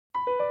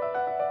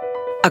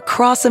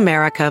Across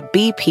America,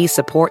 BP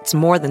supports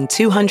more than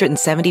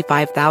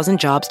 275,000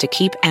 jobs to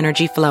keep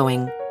energy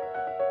flowing.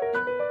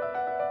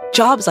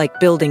 Jobs like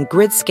building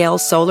grid-scale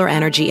solar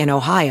energy in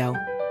Ohio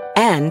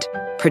and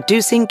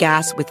producing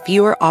gas with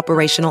fewer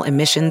operational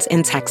emissions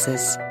in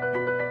Texas.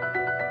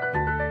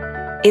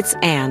 It's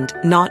and,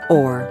 not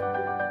or.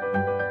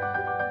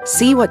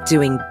 See what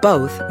doing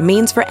both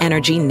means for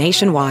energy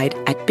nationwide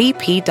at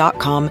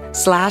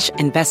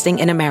bp.com/investing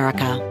in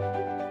America.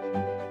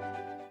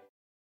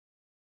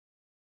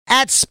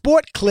 At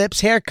Sport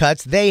Clips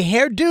Haircuts, they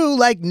hairdo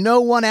like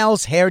no one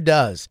else hair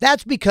does.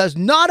 That's because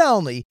not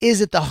only is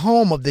it the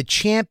home of the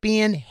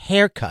champion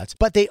haircuts,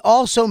 but they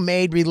also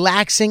made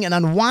relaxing and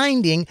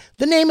unwinding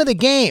the name of the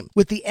game.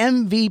 With the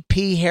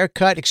MVP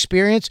haircut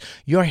experience,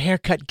 your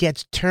haircut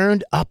gets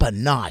turned up a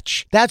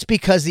notch. That's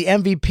because the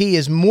MVP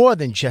is more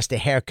than just a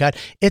haircut.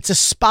 It's a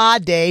spa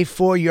day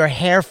for your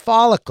hair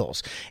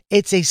follicles.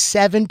 It's a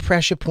 7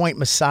 pressure point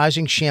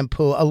massaging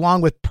shampoo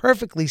along with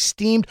perfectly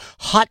steamed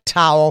hot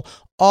towel,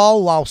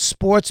 all while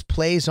sports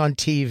plays on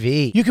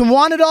TV. You can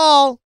want it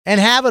all and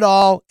have it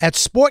all at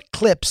Sport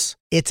Clips.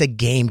 It's a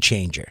game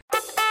changer.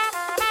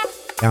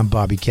 I'm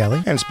Bobby Kelly.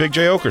 And it's Big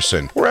J.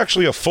 Okerson. We're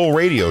actually a full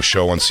radio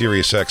show on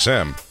Sirius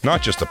XM,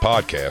 not just a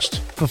podcast.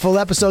 For full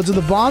episodes of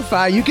The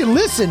Bonfire, you can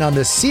listen on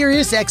the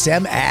Sirius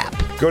XM app.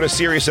 Go to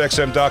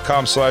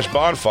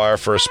SiriusXM.com/bonfire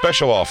for a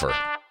special offer.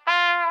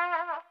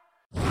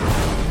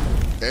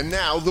 And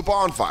now, The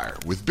Bonfire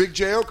with Big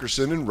J.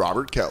 Okerson and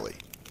Robert Kelly.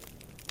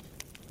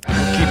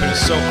 Keeping it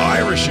so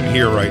Irish in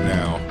here right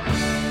now.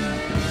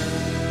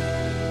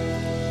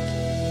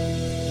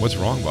 What's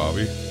wrong,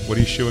 Bobby? What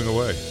are you shooing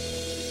away?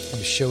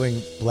 I'm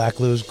showing Black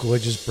Lou's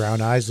gorgeous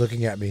brown eyes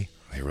looking at me.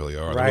 They really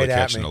are. Right They're really at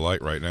catching me. the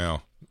light right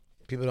now.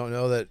 People don't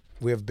know that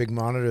we have big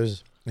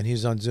monitors, and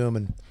he's on Zoom,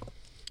 and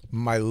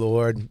my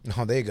Lord.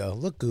 Oh, there you go.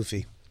 Look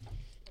goofy.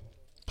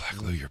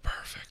 Black Lou, you're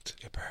perfect.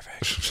 You're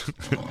perfect.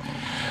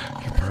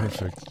 You're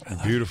perfect.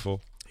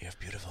 Beautiful. You have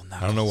beautiful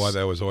knuckles. I don't know why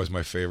that was always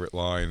my favorite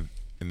line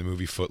in the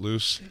movie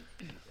Footloose,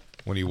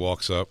 when he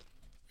walks up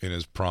in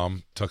his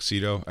prom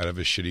tuxedo out of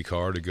his shitty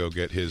car to go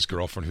get his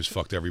girlfriend who's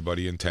fucked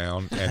everybody in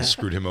town and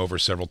screwed him over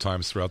several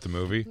times throughout the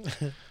movie.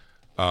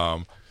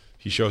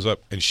 He shows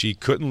up, and she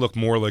couldn't look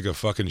more like a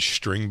fucking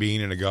string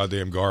bean in a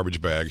goddamn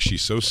garbage bag.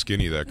 She's so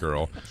skinny, that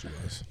girl.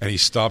 And he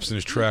stops in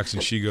his tracks,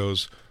 and she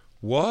goes,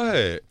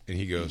 "What?" And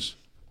he goes,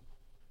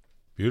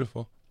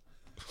 "Beautiful."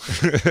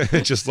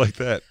 Just like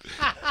that.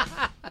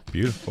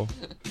 Beautiful.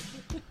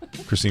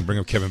 Christine, bring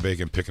up Kevin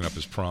Bacon picking up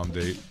his prom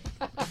date.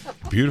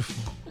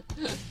 Beautiful.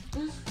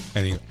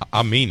 And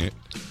I mean it.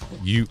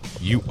 You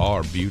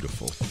are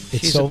beautiful.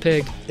 She's a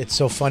pig. It's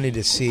so funny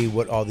to see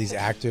what all these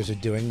actors are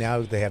doing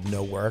now. They have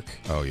no work.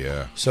 Oh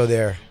yeah. So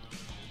they're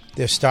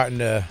starting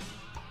to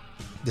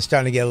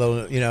get a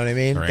little, you know what I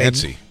mean? They're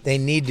antsy. They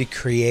need to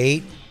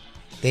create.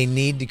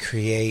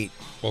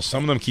 Well,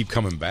 some of them keep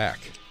coming back.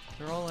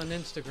 They're all on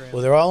Instagram.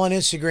 Well, they're all on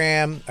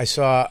Instagram. I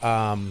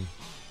saw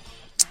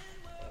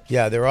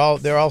yeah, they're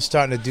all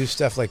starting to do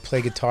stuff like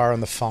play guitar on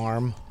the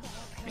farm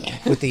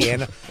with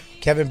the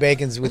Kevin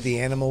Bacon's with the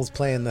animals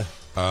playing the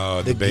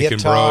Bacon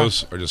guitar.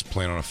 Bros are just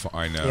playing on a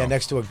I know. Yeah,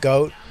 next to a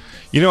goat.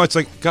 You know, it's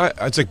like,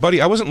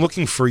 buddy, I wasn't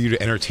looking for you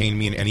to entertain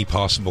me in any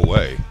possible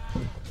way.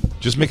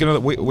 Just make another.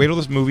 Wait till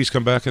those movies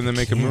come back and then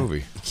make a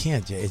movie. You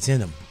can't, Jay. It's in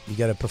them. You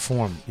got to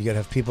perform. You got to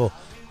have people.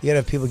 You got to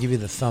have people give you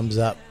the thumbs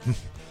up.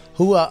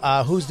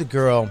 Who's the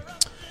girl?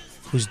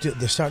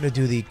 They're starting to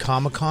do the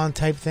Comic-Con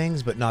type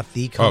things, but not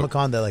the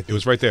Comic-Con. They're like it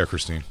was right there,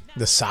 Christine.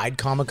 The side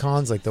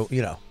Comic-Cons, like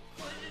the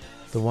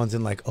ones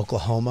in like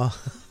Oklahoma.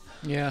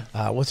 Yeah.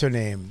 What's her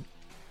name?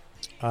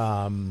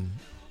 From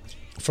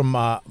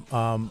My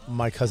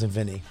Cousin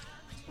Vinny.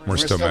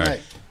 Marissa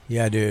Tomei.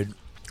 Yeah, dude.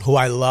 Who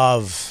I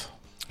love.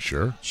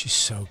 Sure. She's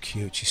so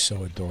cute. She's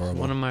so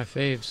adorable. One of my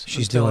faves.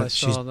 She's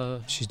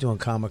doing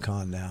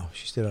Comic-Con now.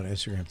 She did it on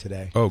Instagram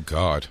today. Oh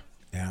God.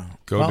 Yeah.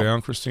 Go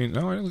down, Christine.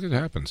 No, I don't think it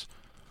happens.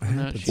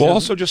 No, Well,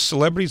 also just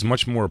celebrities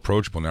much more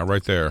approachable now,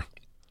 right there.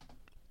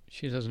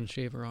 She doesn't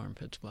shave her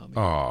armpits, Bobby.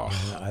 Oh,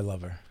 I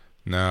love her.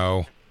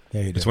 No.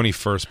 Yeah, you do. It's when he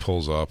first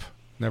pulls up.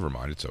 Never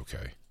mind, it's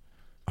okay.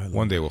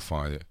 One day we'll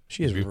find it.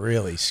 She is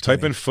really skinny.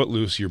 Type in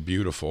Footloose, you're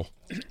beautiful.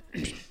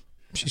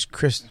 She's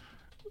Chris.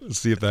 Let's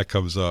see if that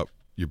comes up.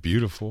 You're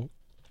beautiful.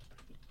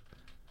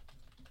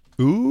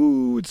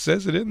 Ooh, it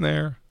says it in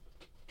there.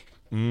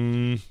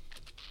 It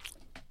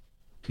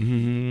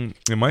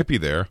might be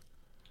there.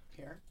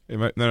 Here? It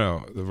might.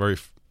 No.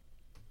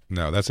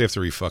 That's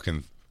after he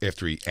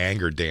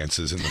anger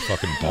dances in the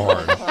fucking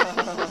barn.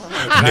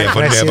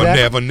 Never hide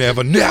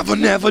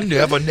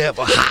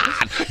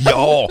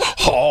your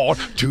heart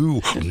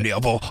to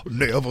never.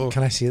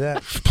 Can I see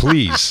that?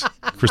 Please,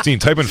 Christine,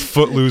 type in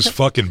Footloose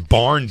fucking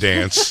barn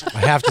dance. I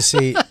have to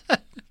see.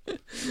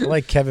 I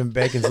like Kevin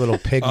Bacon's little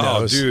pig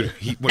nose. Oh, dude!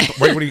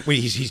 Right when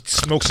he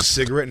smokes a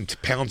cigarette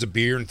and pounds a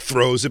beer and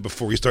throws it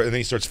before he starts, and then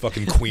he starts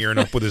fucking queering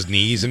up with his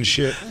knees and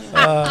shit.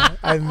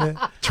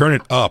 Turn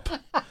it up.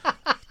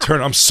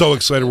 I'm so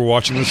excited we're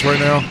watching this right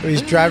now.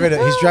 He's driving a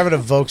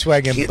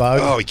Volkswagen Bug.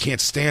 Oh, he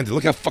can't stand it.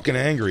 Look how fucking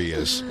angry he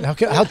is.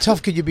 How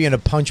tough could you be in a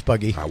punch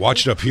buggy? I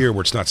watch it up here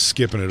where it's not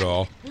skipping at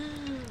all.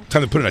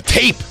 Time to put in a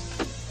tape.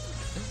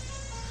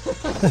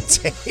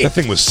 That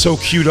thing was so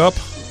queued up.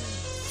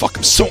 Fuck,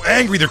 I'm so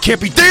angry there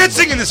can't be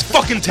dancing in this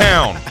fucking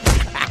town.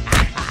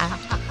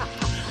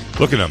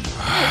 Look at him.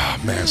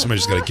 Oh, man, somebody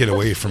just got to get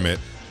away from it.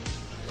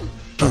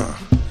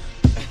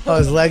 Oh,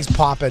 his legs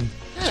popping.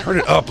 Turn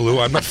it up, Lou.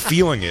 I'm not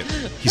feeling it.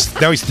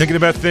 Now he's thinking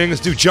about things.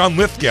 Dude, John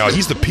Lithgow,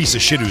 he's the piece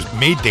of shit who's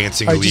made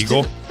dancing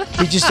illegal.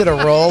 He just did a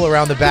roll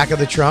around the back of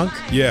the trunk.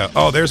 Yeah.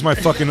 Oh, there's my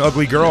fucking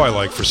ugly girl I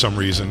like for some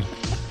reason.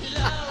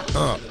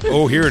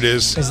 Oh, here it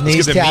is. His Let's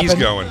knees get the tapping. knees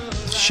going.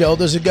 His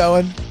shoulders are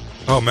going.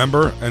 Oh,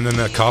 remember? And then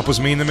the cop was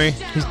mean to me.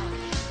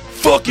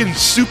 Fucking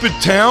stupid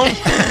town.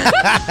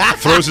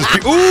 Throws his...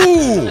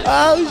 Ooh!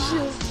 Oh,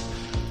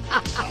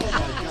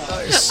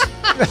 shit.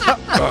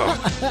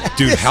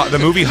 Dude, the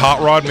movie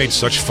Hot Rod made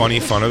such funny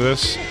fun of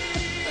this.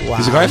 Wow.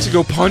 He's like, I have to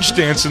go punch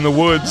dance in the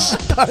woods.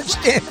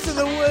 Punch dance in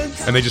the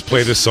woods. And they just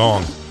play this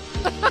song.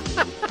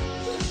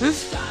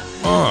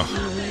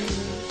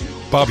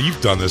 Bobby,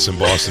 you've done this in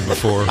Boston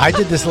before. I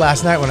did this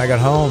last night when I got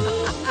home.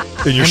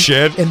 In your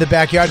shed? In the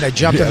backyard, and I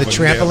jumped on the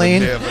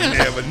trampoline.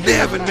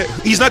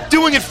 Never. He's not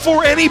doing it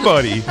for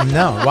anybody.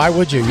 No, why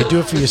would you? You do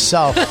it for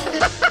yourself.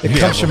 It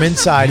comes from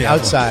inside,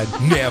 outside.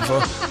 Never.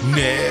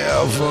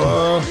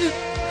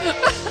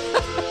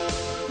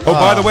 Oh,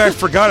 by the way, I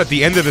forgot at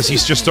the end of this, he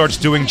just starts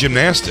doing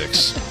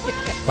gymnastics.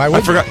 Why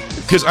would I forgot,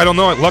 because I don't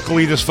know,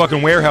 luckily this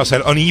fucking warehouse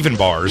had uneven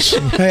bars.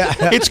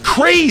 It's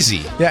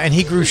crazy. Yeah, and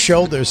he grew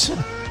shoulders.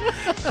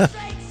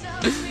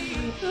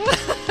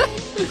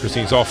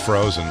 Christine's all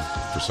frozen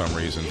for some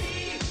reason.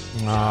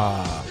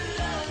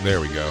 There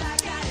we go.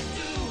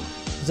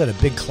 Is that a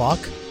big clock?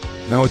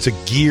 No, it's a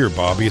gear,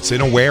 Bobby. It's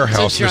in a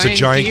warehouse. There's a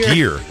giant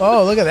gear.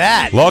 Oh, look at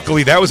that.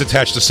 Luckily, that was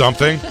attached to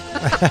something.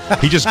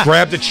 He just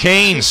grabbed a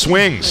chain,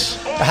 swings.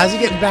 How's he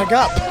getting back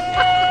up?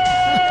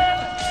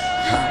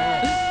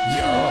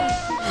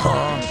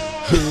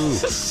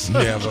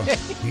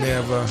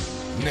 Never.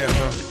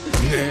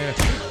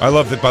 I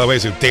love that, by the way.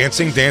 So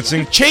dancing,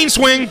 chain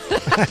swing.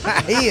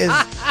 He is.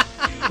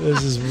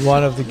 This is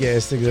one of the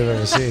gayest things I've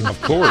ever seen. Of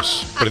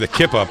course. But the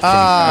kip up.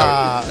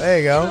 There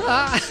you go.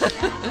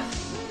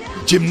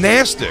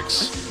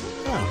 Gymnastics.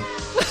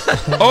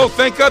 Oh,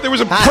 thank God there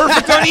was a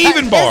perfect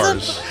uneven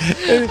bars.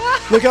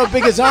 Look how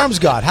big his arms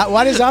got.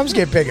 Why did his arms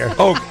get bigger?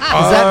 Oh, is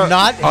that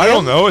not him? I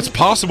don't know. It's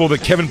possible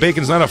that Kevin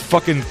Bacon's not a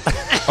fucking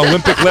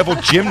Olympic level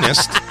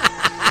gymnast.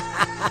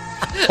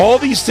 All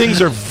these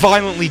things are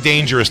violently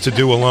dangerous to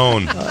do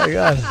alone. Oh my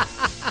God.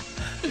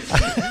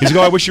 He's like,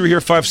 oh, I wish you were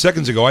here 5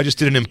 seconds ago. I just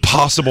did an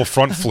impossible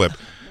front flip.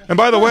 And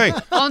by the way,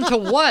 onto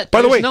what?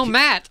 By the way, no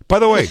mat. By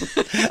the way,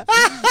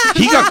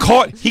 he got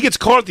caught. He gets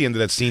caught at the end of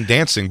that scene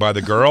dancing by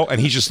the girl,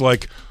 and he's just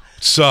like,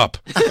 "Sup?"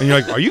 And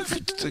you're like, "Are you?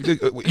 You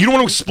don't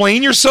want to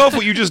explain yourself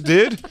what you just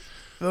did?"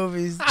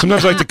 Movies.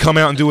 Sometimes I like to come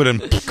out and do it in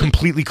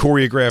completely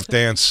choreographed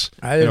dance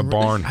in a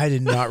barn. I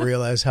did not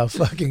realize how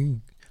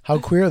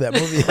queer that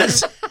movie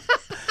is.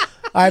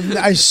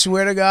 I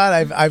swear to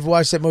God, I've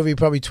watched that movie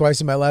probably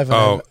twice in my life.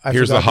 And I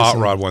here's the forgot Hot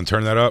this Rod one.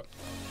 Turn that up.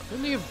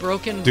 Wouldn't he have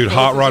broken? Dude,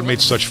 Hot Rod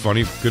made such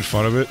good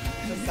fun of it.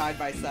 Side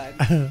by side.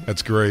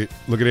 That's great.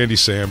 Look at Andy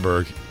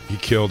Samberg. He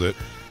killed it.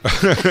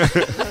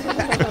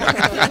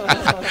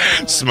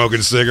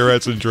 Smoking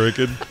cigarettes and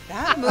drinking.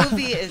 That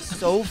movie is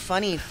so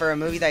funny for a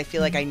movie that I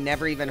feel like I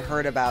never even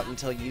heard about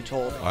until you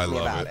told me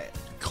about it.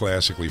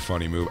 Classically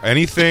funny movie.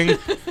 Anything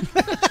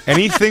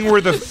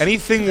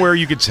where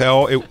you could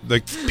tell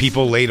like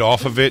people laid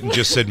off of it and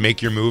just said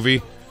make your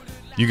movie.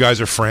 You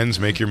guys are friends,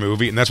 make your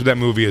movie, and that's what that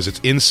movie is. It's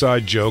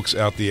inside jokes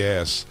out the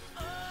ass.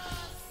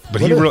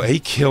 But he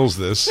kills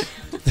this.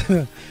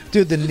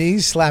 Dude, the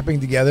knees slapping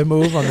together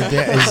move on the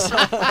dance is,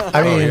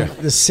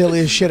 the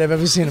silliest shit I've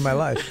ever seen in my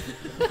life.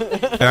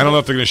 And I don't know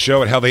if they're going to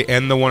show it. How they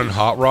end the one in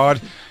Hot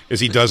Rod is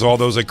he does all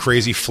those like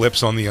crazy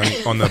flips on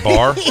the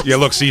bar. Yeah,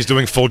 look, see, he's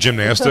doing full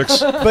gymnastics.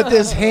 But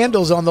there's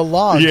handles on the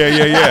log.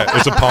 Yeah.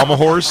 It's a pommel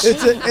horse.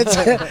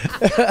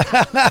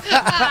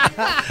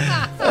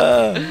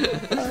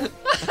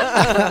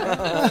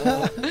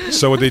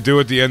 So what they do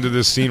at the end of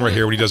this scene right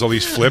here when he does all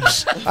these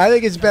flips. I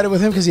think it's better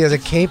with him because he has a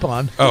cape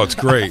on. Oh, it's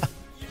great.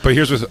 But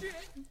here's what.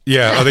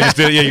 Yeah, they just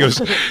did it. Yeah, he goes.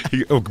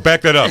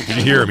 Back that up. Did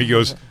you hear him? He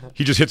goes.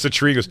 He just hits a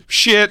tree. He goes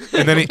shit,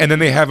 and then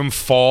they have him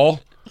fall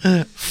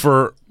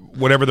for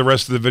whatever the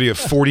rest of the video.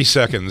 40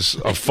 seconds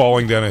of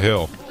falling down a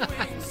hill.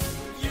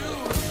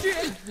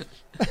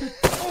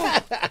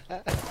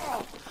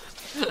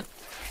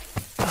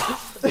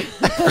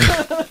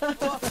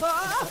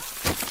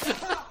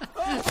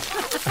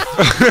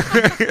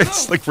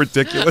 It's like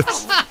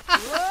ridiculous.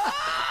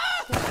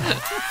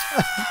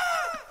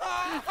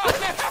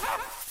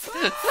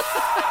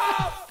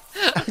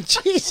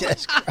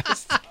 Jesus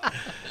Christ.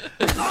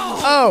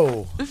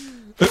 Oh.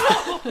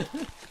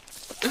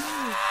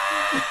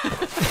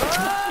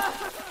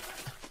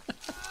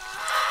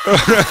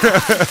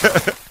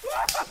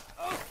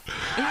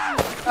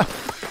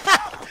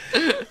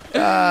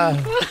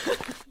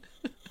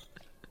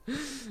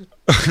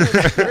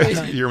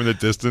 Hear him in the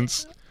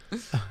distance.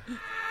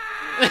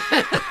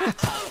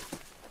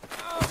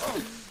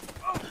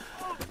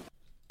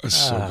 That's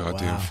so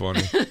goddamn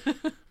funny.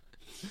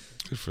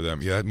 Good for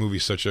them. Yeah, that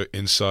movie's such a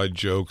inside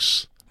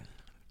jokes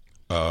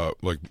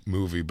like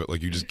movie, but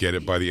like you just get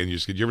it by the end.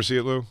 Did you ever see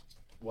it, Lou?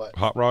 What?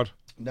 Hot Rod?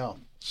 No.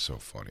 So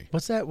funny.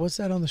 What's that? What's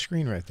that on the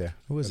screen right there?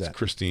 Who is that?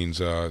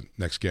 Christine's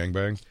next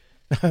gangbang.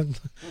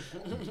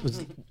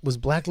 Was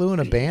Black Lou in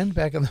a band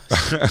back in the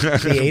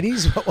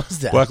 80s? What was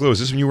that? Black Lou, is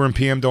this when you were in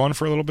PM Dawn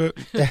for a little bit?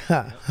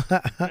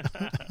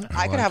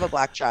 I could have a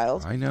black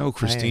child. I know,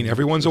 Christine.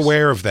 Everyone's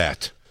aware of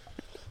that.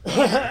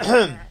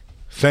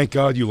 Thank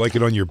God you like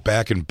it on your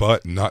back and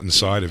butt and not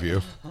inside of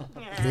you.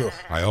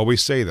 I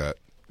always say that.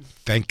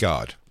 Thank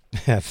God.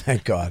 Yeah,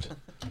 thank God.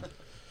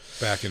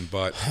 Back and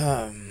butt.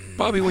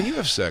 Bobby, when you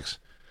have sex,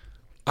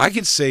 I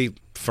can say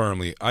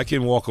firmly, I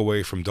can walk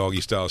away from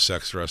doggy style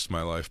sex the rest of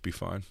my life, be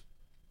fine.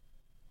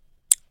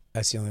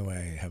 That's the only way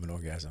I have an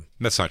orgasm.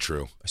 That's not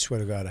true. I swear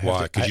to God.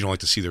 Why? Because you don't like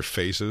to see their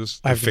faces?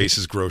 Their have to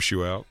faces gross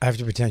you out? I have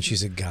to pretend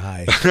she's a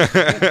guy.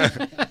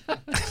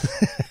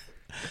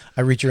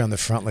 I reach around the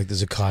front like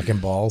there's a cock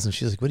and balls, and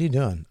she's like, "What are you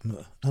doing?"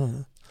 I don't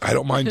know. I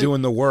don't mind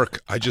doing the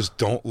work. I just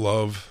don't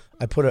love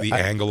the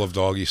angle of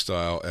doggy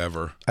style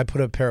ever. I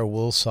put a pair of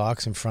wool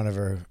socks in front of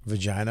her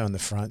vagina on the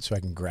front so I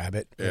can grab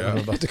it when I'm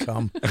about to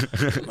come.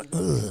 I'm like,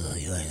 ugh,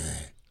 you like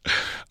that?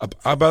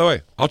 By the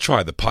way, I'll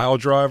try the pile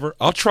driver.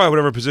 I'll try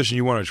whatever position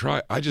you want to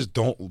try. I just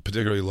don't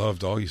particularly love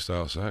doggy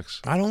style sex.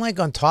 I don't like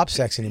on top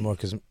sex anymore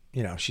because,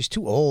 she's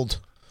too old.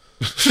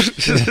 She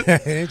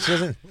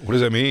doesn't. What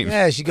does that mean?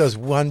 Yeah, she goes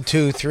 1,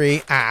 2,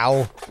 3,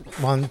 ow.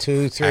 1,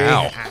 2, 3,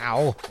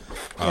 ow.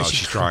 Oh,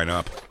 she's drying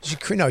up. She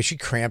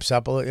cramps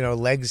up.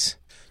 Legs.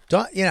 She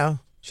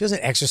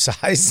doesn't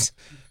exercise.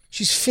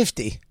 She's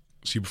 50.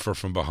 So you prefer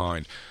from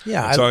behind.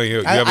 Yeah, I'm telling you,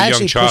 you have a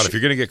young child. If her.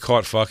 You're going to get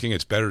caught fucking,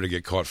 it's better to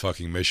get caught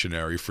fucking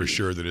missionary for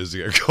sure than it is to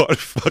get caught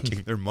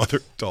fucking their mother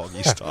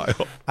doggy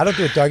style. I don't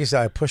do it doggy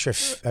style. I push her.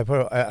 I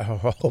put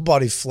her whole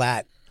body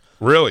flat.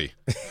 Really?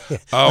 Yeah.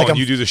 Oh, like and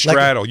you do the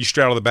straddle. You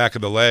straddle the back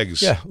of the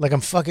legs. Yeah, like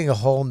I'm fucking a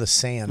hole in the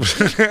sand.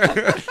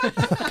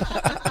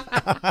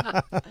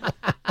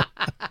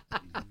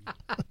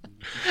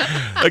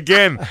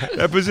 Again,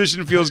 that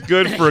position feels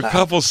good for a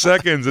couple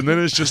seconds, and then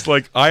it's just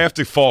like I have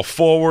to fall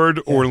forward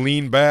or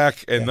lean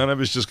back, and none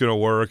of it's just going to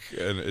work.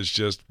 And it's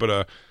just,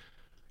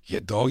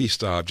 doggy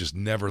style I've just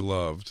never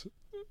loved.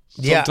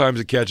 Sometimes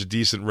it catch a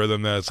decent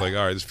rhythm that it's like,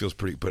 all right, this feels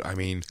pretty, but I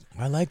mean.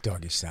 I like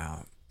doggy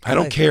style. I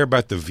don't care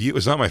about the view.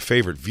 It's not my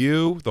favorite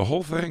view. The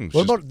whole thing.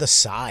 What about the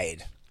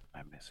side?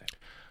 I miss it.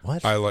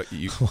 What? I like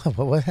you.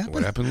 What happened?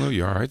 What happened, Lou?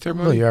 You all right there,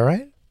 buddy? Lou, you all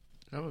right?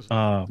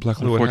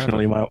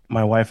 Unfortunately,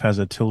 my wife has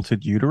a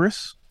tilted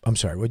uterus. I'm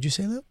sorry. What'd you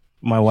say, Lou?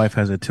 My wife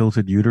has a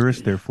tilted uterus,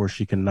 therefore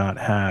she cannot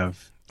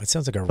have that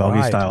sounds like a doggy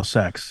ride. Style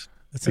sex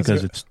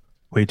because it's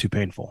way too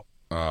painful.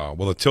 Well,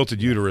 the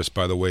tilted uterus,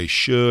 by the way,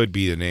 should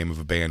be the name of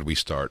a band we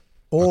start.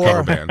 Or a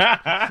cover band.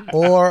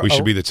 Or we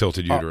should be the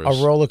tilted uterus.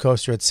 A roller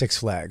coaster at Six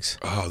Flags.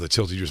 Oh, the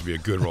tilted uterus would be a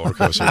good roller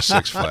coaster at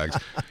Six Flags.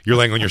 You're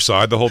laying on your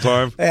side the whole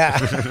time? Yeah.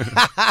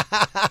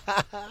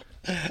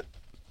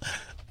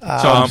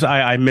 So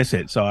I miss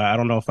it. So I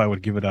don't know if I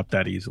would give it up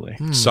that easily.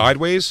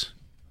 Sideways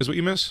is what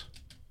you miss?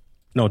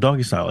 No,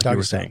 doggy style, like you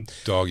were style. saying.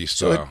 Doggy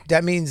style. So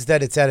that means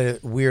that it's at a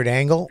weird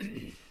angle?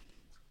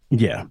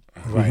 Yeah.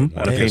 Right.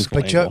 At a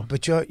painful angle.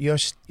 But your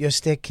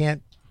stick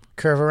can't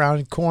curve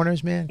around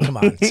corners, man. Come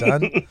on,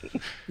 son.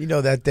 You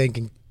know that thing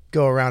can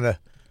go to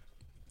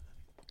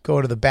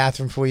the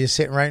bathroom before you're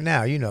sitting right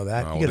now. You know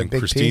that. You got a big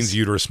Christine's piece.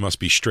 uterus must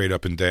be straight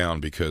up and down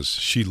because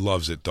she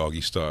loves it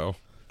doggy style.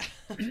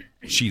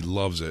 She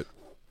loves it.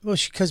 Well,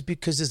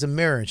 because there's a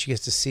mirror and she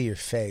gets to see your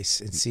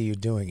face and see you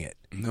doing it.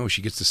 No,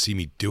 she gets to see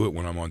me do it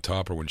when I'm on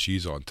top or when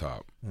she's on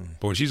top.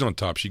 But when she's on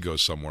top, she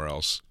goes somewhere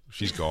else.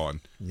 She's gone.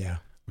 Yeah.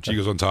 When she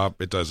goes on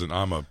top, it doesn't.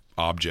 I'm a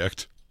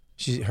object.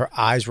 Her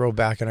eyes roll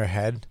back in her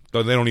head.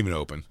 No, they don't even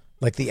open.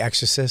 Like The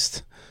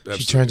Exorcist.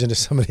 Absolutely. She turns into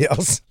somebody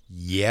else.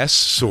 Yes,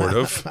 sort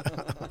of.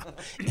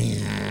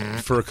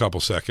 For a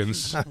couple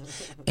seconds.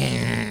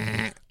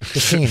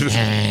 Christine.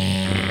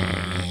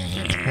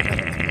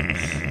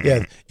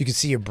 Yeah, you can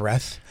see your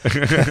breath.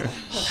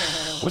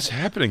 What's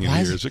happening in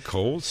here? Is it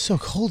cold? It's so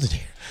cold in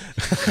here.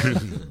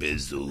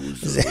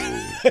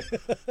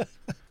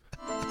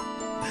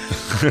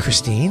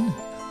 Christine?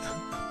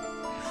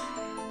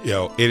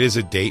 It is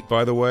a date,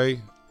 by the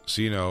way.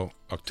 So,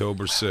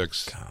 October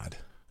 6th. God.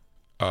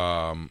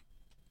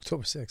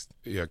 October 6th.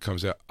 Yeah, it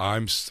comes out.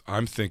 I'm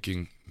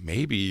thinking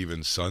maybe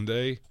even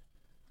Sunday.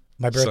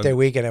 My birthday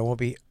weekend, I'll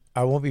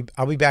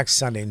be back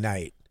Sunday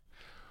night.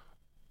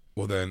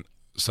 Well, then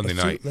Sunday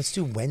night. Let's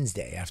do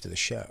Wednesday after the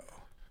show.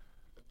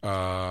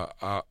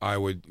 I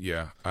would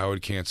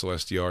cancel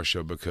SDR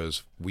show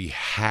because we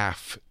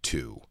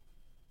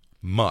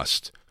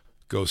must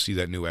go see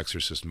that new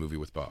Exorcist movie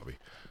with Bobby.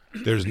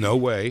 There's no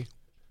way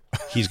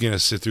he's going to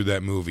sit through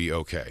that movie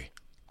okay.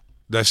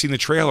 I've seen the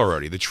trailer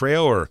already. The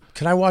trailer.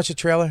 Can I watch the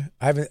trailer?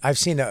 I've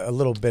seen a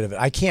little bit of it.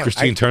 I can't.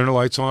 Christine, turn the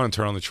lights on and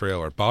turn on the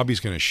trailer. Bobby's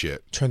gonna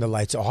shit. Turn the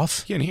lights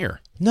off? Get in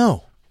here.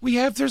 No.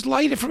 There's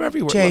light from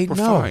everywhere. Jay, Look,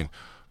 we're no. fine.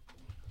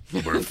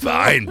 We're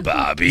fine,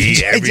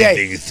 Bobby.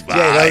 Everything's fine.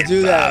 Jay, don't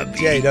do that. Bobby.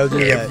 Jay, don't do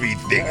that.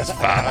 Everything's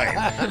fine.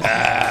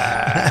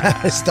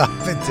 Stop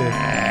it, dude.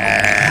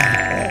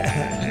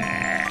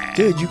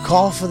 Dude, you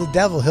call for the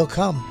devil, he'll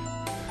come.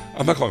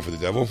 I'm not calling for the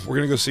devil. We're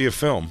gonna go see a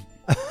film.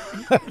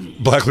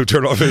 Black Lou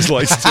turned off his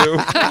lights too. Yo,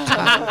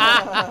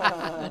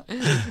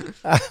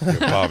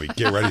 Bobby,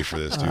 get ready for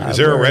this, dude. Is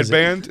there a red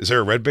band? Is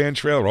there a red band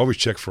trailer? Always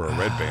check for a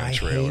red band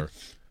trailer.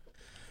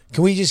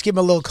 Can we just give him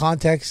a little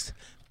context?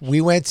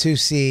 We went to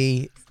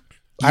see.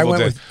 I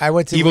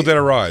went to Evil Dead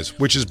Arise,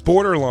 which is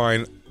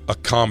borderline a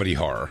comedy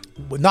horror.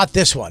 Not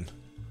this one.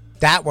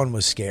 That one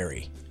was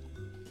scary.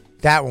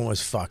 That one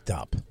was fucked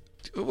up.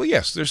 Well,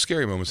 yes, there's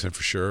scary moments in it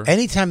for sure.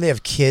 Anytime they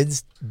have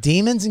kids,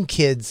 demons and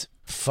kids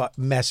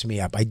mess me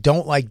up. I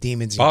don't like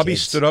demons and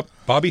kids.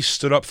 Bobby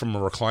stood up from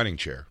a reclining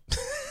chair.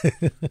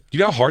 Do you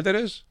know how hard that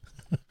is?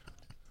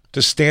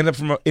 To stand up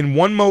in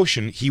one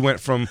motion, he went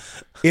from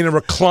in a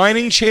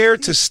reclining chair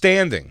to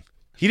standing.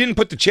 He didn't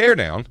put the chair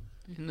down.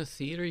 In the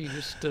theater, you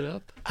just stood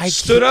up?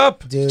 Stood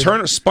up, dude.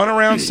 Spun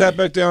around, sat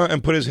back down,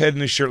 and put his head in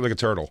his shirt like a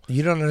turtle.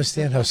 You don't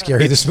understand how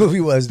scary this movie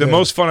was. The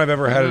most fun I've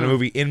ever had in a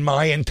movie in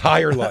my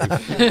entire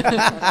life.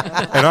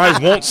 And I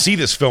won't see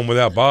this film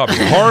without Bobby.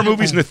 Horror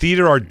movies in the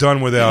theater are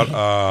done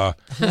without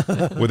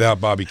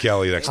Bobby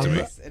Kelly next to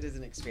me. It is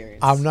an experience.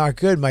 I'm not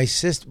good. My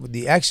sister,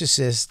 The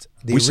Exorcist.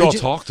 We saw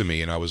Talk to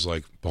Me, and I was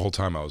like, the whole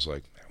time I was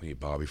like, we need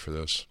Bobby for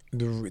this.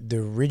 The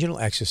original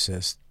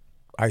Exorcist,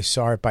 I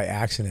saw it by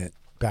accident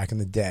back in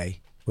the day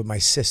with my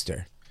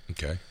sister.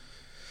 Okay.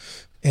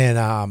 And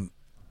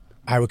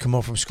I would come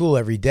home from school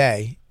every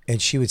day,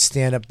 and she would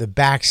stand up the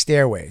back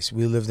stairways.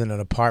 We lived in an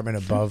apartment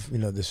above,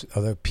 this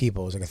other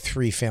people. It was like a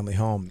 3-family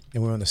home,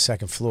 and we were on the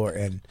second floor.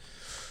 And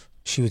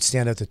she would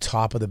stand at the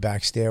top of the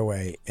back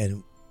stairway,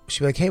 and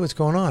she'd be like, "Hey, what's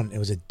going on?" It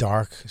was a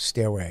dark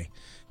stairway.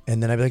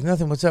 And then I'd be like,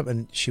 "Nothing, what's up?"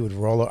 And she would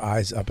roll her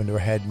eyes up into her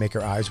head, make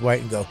her eyes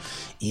white, and go,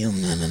 "You'll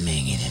never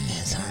make it in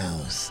this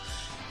house."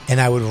 And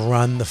I would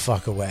run the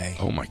fuck away.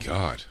 Oh, my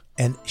God.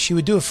 And she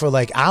would do it for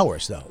like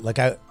hours, though.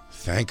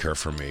 Thank her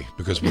for me,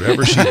 because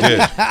whatever she did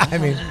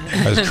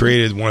has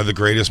created one of the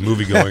greatest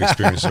movie-going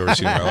experiences I've ever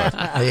seen in my life.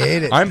 I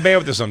hate it. I'm bad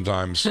with this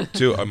sometimes,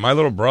 too. My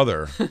little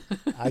brother...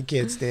 I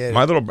can't stand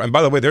it. And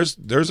by the way, there's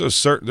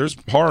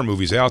horror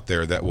movies out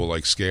there that will,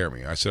 like, scare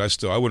me. I said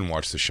I wouldn't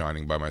watch The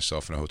Shining by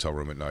myself in a hotel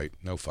room at night.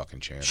 No fucking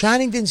chance.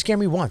 Shining didn't scare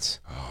me once.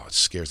 Oh, it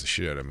scares the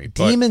shit out of me.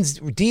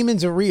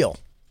 Demons are real.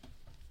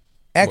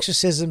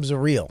 Exorcisms are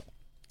real.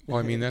 Well,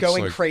 I mean, that's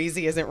going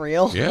crazy isn't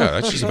real. Yeah,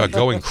 that's just about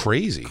going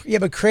crazy. Yeah,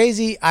 but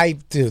crazy,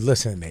 dude,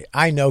 listen to me.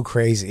 I know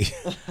crazy.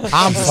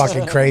 I'm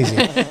fucking crazy.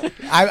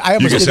 I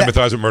almost you can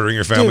sympathize with murdering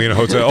your family in a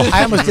hotel.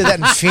 I almost did that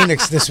in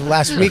Phoenix this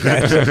last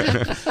weekend.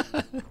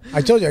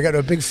 I told you I got into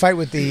a big fight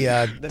with the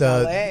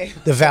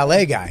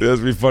valet guy.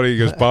 That'd be funny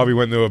because Bobby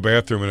went into a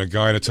bathroom and a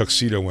guy in a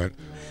tuxedo went,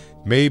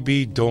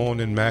 "Maybe Dawn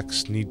and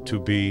Max need to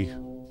be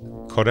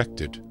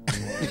corrected.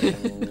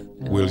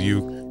 Will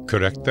you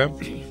correct them?"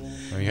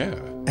 Oh, yeah.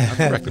 I'll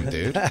correct them,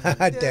 dude.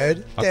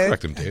 Dude. I'll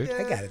correct them, dude.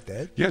 I got it,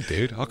 dude. Yeah,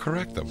 dude. I'll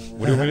correct them.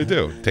 What do you want me to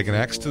do? Take an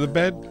axe to the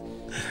bed?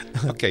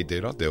 Okay,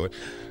 dude. I'll do it.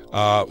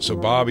 So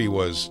Bobby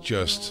was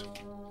just...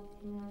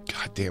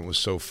 God damn, it was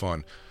so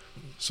fun.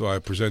 So I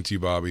present to you,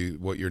 Bobby,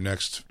 what your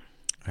next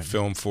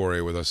film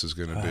foray with us is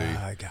going to be.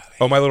 I got it.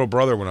 Oh, my little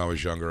brother, when I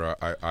was younger,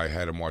 I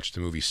had him watch the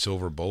movie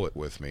Silver Bullet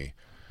with me.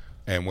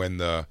 And when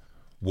the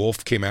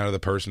wolf came out of the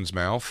person's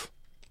mouth,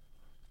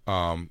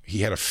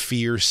 he had a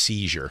fear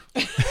seizure.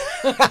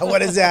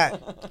 What is that?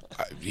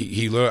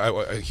 He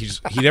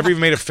never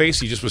even made a face.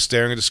 He just was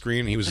staring at the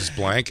screen. And he was just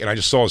blank, and I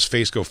just saw his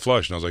face go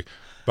flush, and I was like,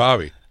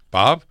 Bobby,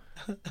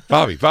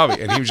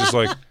 and he was just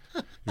like,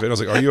 and I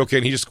was like, "Are you okay?"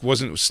 And he just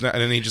wasn't, and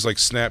then he just like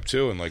snapped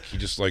to, and like he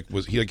just like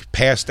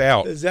passed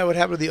out. Is that what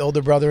happened to the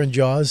older brother in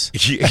Jaws?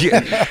 He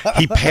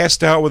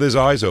passed out with his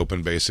eyes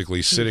open,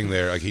 basically sitting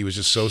there, like he was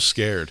just so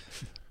scared.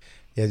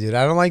 Yeah, dude,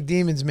 I don't like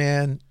demons,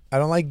 man. I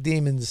don't like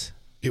demons.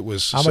 It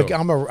was.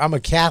 I'm a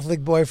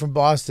Catholic boy from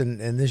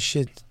Boston, and this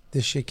shit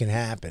can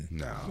happen.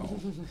 No.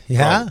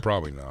 Yeah.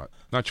 Probably not.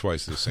 Not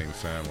twice the same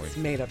family. It's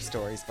made up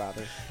stories,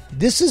 Bobby.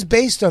 This is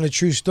based on a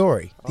true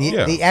story.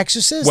 The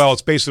Exorcist. Well,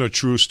 it's based on a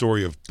true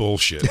story of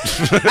bullshit.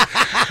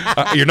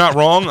 You're not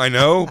wrong, I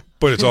know,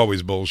 but it's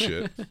always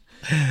bullshit.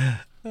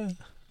 Oh,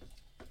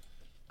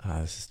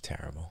 this is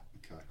terrible.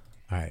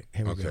 All right,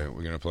 here we go. Okay,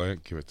 we're gonna play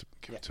it. Give it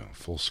to him.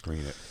 Full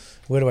screen it.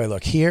 Where do I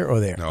look? Here or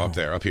there? No, up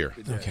there, up here.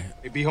 Okay.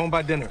 Hey, be home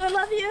by dinner. I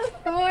love you.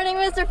 Good morning,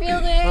 Mr.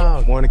 Fielding.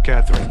 Oh, Morning,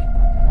 Catherine.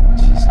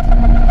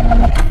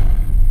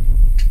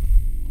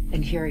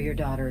 And here are your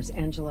daughters,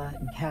 Angela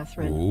and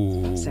Catherine,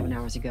 Ooh. 7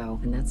 hours ago.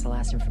 And that's the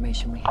last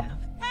information we have.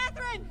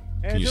 Catherine!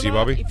 Can you see,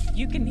 Bobby? If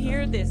you can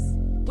hear this,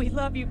 we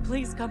love you.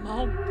 Please come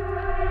home.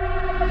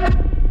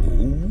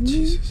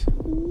 Jesus.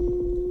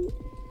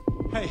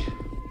 Hey,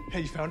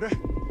 you found her?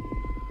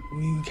 What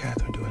are you and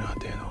Catherine doing out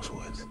there in those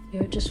woods?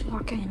 You're just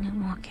walking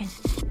and walking.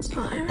 It's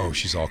fine. Oh,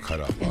 she's all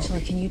cut up.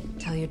 Angela, can you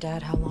tell your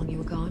dad how long you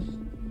were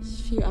gone? A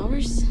few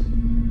hours.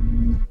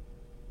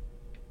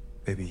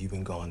 Baby, you've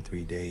been gone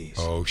 3 days.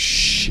 Oh,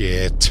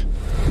 shit.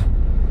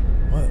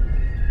 What?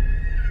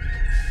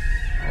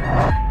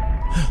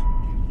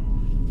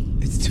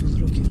 It's two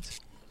little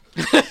kids.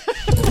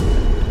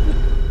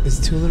 It's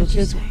two little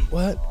kids?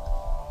 What?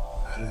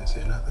 I didn't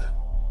say nothing.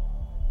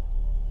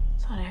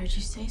 Thought I heard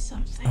you say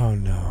something. Oh,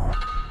 no.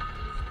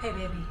 Hey,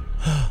 baby.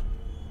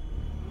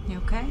 You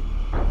okay?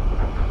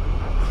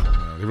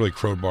 They really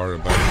crowbarred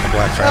about a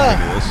black family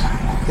to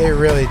this. They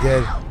really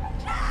did.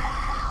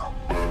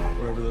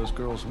 Wherever those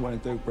girls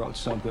went, they brought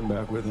something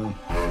back with them.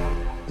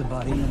 The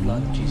body and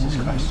blood of Jesus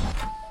Christ.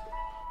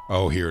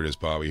 Oh, here it is,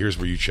 Bobby. Here's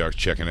where you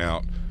checking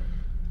out.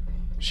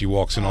 She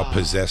walks in all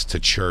possessed to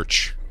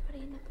church.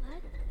 Body in the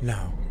blood?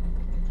 No.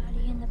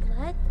 Body in the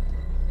blood?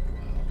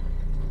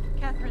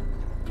 Catherine.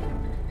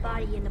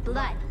 Body in the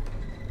blood.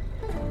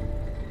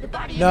 The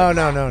body No, in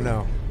the no, blood. no,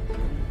 no.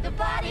 The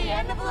body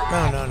and the blood.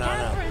 No, no, no, no.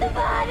 Catherine. The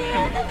body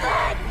and the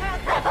blood.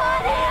 The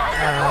body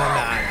and the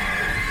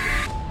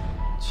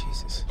blood.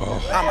 Jesus.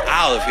 I'm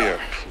out of here.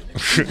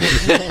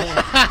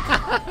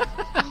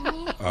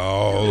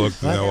 Oh, look,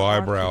 no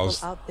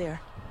eyebrows. Out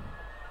there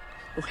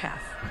who have.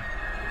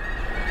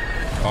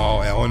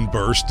 Oh, Ellen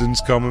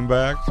Burstyn's coming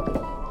back.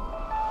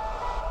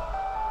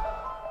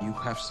 You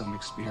have some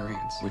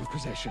experience with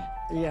possession.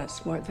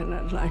 Yes, more than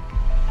I'd like.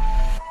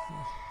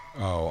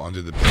 Oh,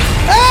 under the...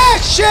 Ah,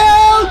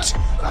 shoot!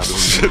 I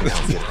believe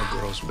now get our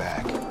girls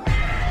back.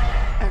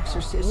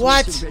 Exorcism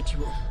What? is a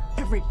ritual.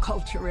 Every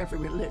culture, every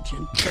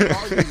religion, they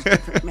all use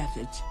different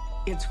methods.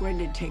 It's going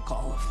to take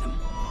all of them.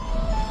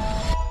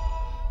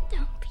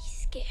 Don't be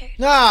scared.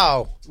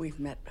 No! We've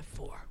met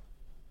before.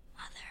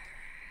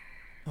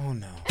 Oh,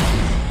 no.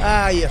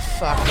 Ah, you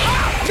fucker.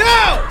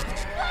 No!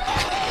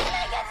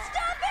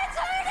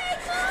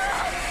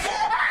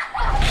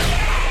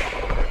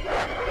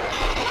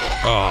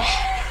 Oh,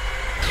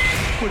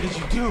 What did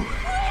you do?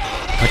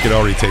 I could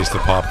already taste the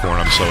popcorn.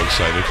 I'm so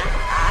excited.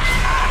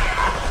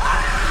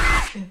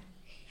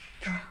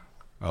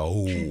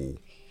 Oh.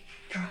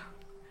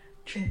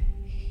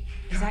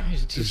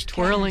 He's just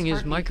twirling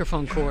his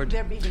microphone cord.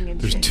 They're beating in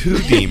There's sync. 2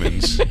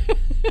 demons.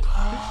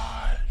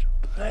 God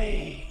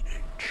played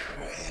a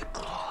trick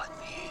on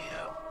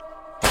you.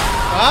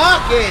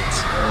 Fuck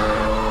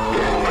it!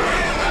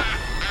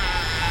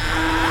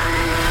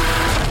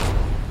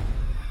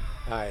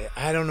 Alright,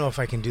 I don't know if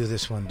I can do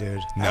this one,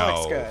 dude. No.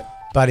 Looks good.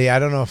 Buddy, I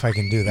don't know if I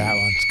can do that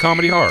one. It's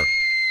comedy horror.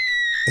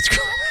 It's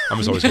I'm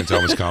just always going to tell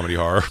them it's comedy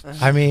horror.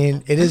 I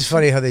mean, it is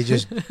funny how they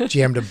just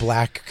jammed a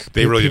black...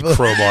 They really did people-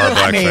 crowbar a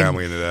black I mean,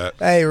 family into that.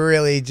 They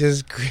really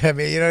just... I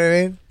mean, you know what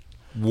I mean?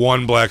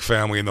 One black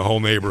family in the whole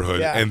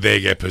neighborhood, Yeah. and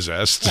they get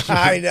possessed.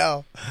 I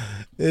know.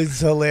 It's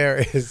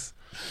hilarious.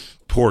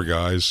 Poor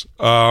guys. Dude,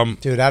 I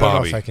don't know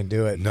Bobby, if I can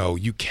do it. No,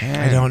 you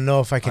can. I don't know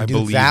if I can I do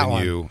believe that in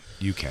one. you.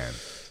 You can.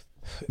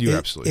 You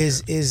absolutely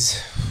is can.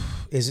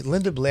 is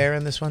Linda Blair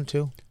in this one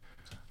too?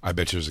 I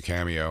bet you there's a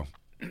cameo.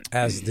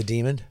 As the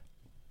demon?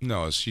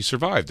 No, she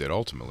survived it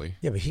ultimately.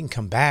 Yeah, but he can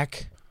come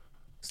back.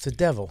 It's the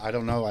devil. I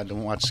don't know. I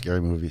don't watch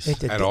scary movies.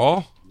 At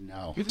all?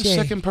 No. You're the Jay.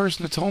 second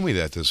person that told me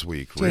that this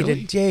week. Jay,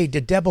 Really?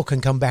 the devil can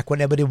come back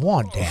whenever they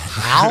want, Dan.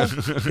 How?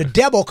 The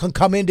devil can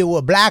come into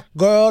a black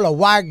girl, a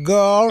white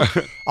girl,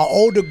 an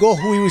older girl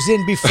who he was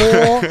in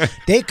before.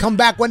 They come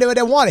back whenever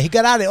they want. He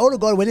got out of the older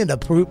girl, went in the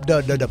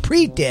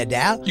priest there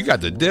now. You got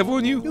the devil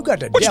in you? You got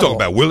the what devil. you talking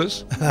about,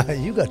 Willis?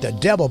 You got the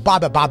devil.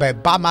 Bobby,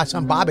 my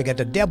son Bobby got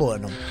the devil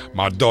in him.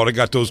 My daughter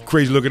got those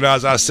crazy looking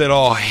eyes. I said,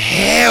 oh,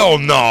 hell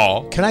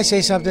no. Can I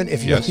say something?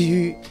 If Yes.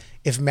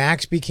 if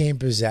Max became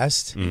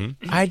possessed,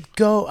 Mm-hmm.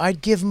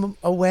 I'd give him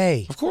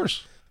away. Of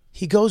course.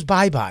 He goes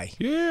bye-bye.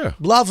 Yeah.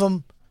 Love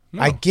him.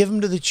 No. I'd give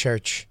him to the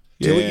church.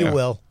 Do what you Yeah.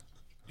 will.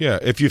 Yeah,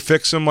 if you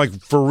fix him,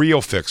 like for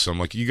real fix him.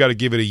 Like you got to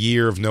give it a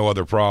year of no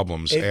other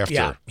problems after.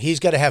 Yeah, he's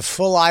got to have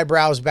full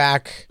eyebrows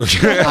back.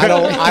 I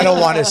don't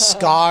want his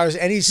scars,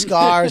 any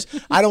scars.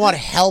 I don't want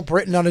help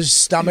written on his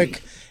stomach.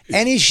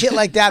 Any shit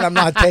like that, I'm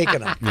not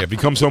taking him. Yeah, if he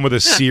comes home with a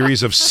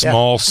series of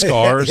small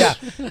scars. Yeah,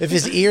 if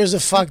his ears are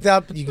fucked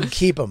up, you can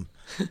keep him.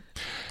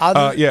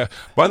 Yeah.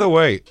 By the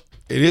way,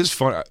 it is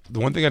fun. The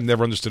one thing I've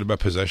never understood about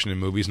possession in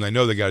movies, and I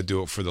know they got to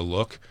do it for the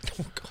look,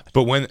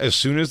 but as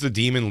soon as the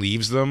demon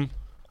leaves them,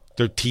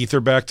 their teeth are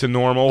back to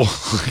normal.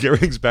 Like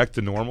everything's back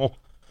to normal.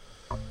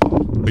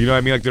 You know what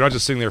I mean? Like they're not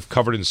just sitting there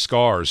covered in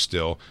scars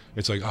still.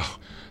 It's like, oh,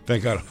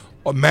 thank God.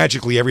 Oh,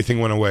 magically, everything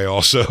went away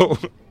also.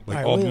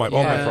 Like all my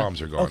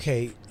problems are gone.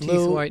 Okay, Teeth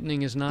Lou,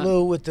 whitening is not.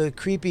 Lou, with the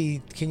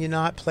creepy, can you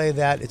not play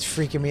that? It's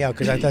freaking me out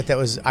because I thought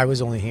I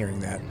was only hearing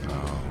that.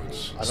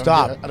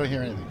 Stop. I don't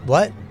hear anything.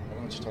 What? I don't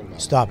know what you're talking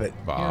about. Stop it.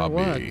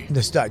 Bobby.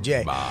 Stop,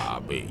 Jay.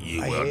 Bobby,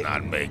 you will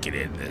not make it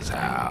in this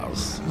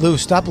house. Lou,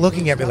 stop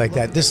looking at me like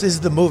that. This is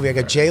the movie. I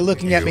got Jay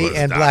looking at me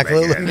and Black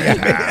Lou looking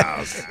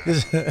at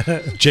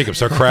me. Jacob,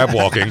 start crab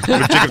walking.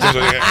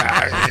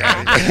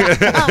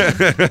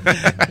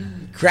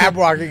 Crab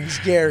walking is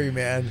scary,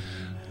 man.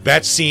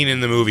 That scene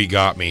in the movie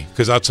got me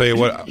because I'll tell you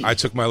what. I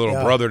took my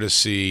little brother to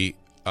see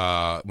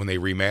when they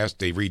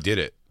redid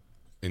it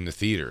in the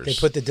theaters. They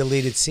put the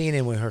deleted scene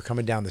in with her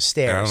coming down the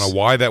stairs. And I don't know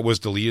why that was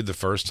deleted the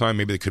first time.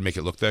 Maybe they couldn't make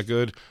it look that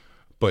good.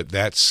 But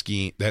that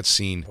scene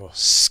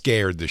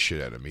scared the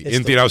shit out of me.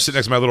 In theater, I was sitting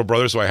next to my little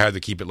brother, so I had to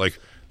keep it like,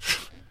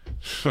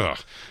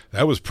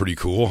 that was pretty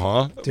cool,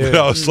 huh? Dude.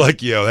 But I was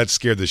like, yo, that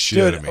scared the shit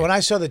out of me. When I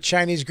saw the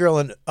Chinese girl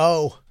in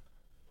O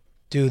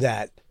do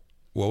that.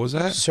 What was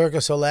that? Cirque du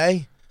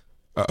Soleil.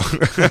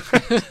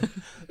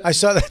 I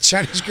saw that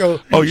Chinese girl.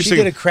 Oh, you're she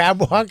saying did a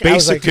crab walk.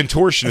 Basic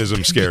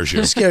contortionism scares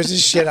you. It scares the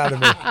shit out of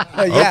me.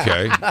 Yeah.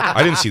 Okay.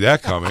 I didn't see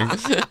that coming.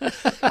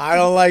 I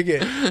don't like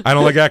it. I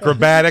don't like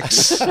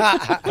acrobatics.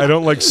 I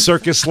don't like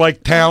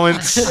circus-like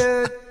talents.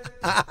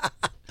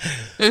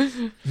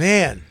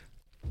 Man,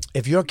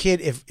 if your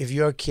kid,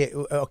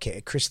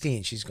 okay,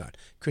 Christine, she's gone.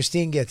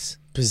 Christine gets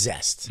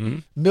possessed.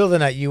 Middle of the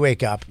night, you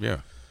wake up.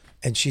 Yeah.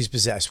 And she's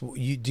possessed. Do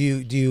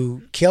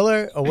you kill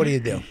her or what do you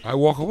do? I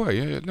walk away.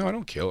 Yeah. No, I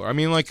don't kill her. I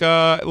mean, like,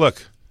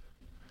 look,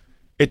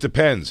 it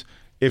depends.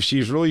 If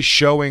she's really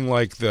showing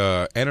like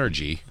the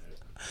energy,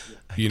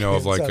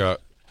 of like,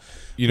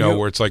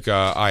 where it's like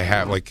I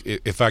have like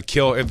if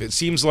it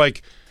seems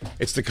like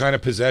it's the kind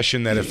of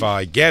possession that if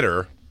I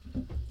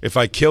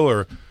kill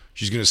her,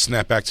 she's gonna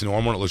snap back to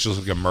normal. And it looks just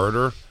like a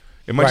murder.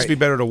 It might just be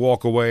better to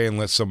walk away and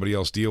let somebody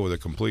else deal with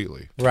it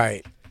completely.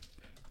 Right.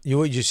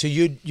 You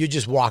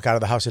just walk out of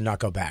the house and not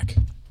go back.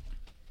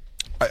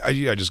 I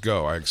just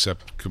go. I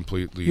accept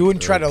completely. You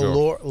wouldn't try to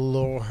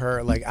lure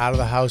her like out of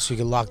the house so you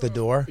could lock the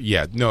door?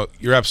 Yeah, no,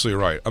 you're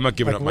absolutely right. I'm not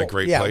giving up my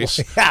great place.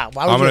 Why would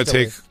I'm going to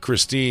take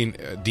Christine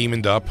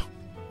demoned up.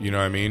 You know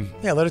what I mean?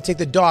 Yeah, let her take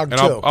the dog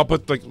and too. I'll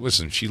put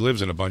listen, she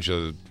lives in a bunch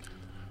of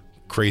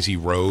crazy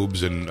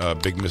robes and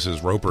big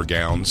Mrs. Roper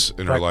gowns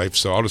in her life,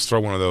 so I'll just throw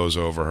one of those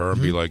over her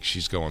and be like,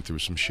 she's going through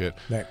some shit.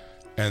 Right.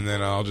 And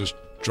then I'll just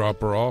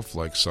drop her off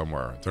like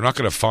somewhere. They're not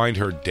going to find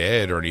her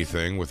dead or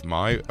anything with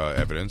my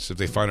evidence. If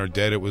they find her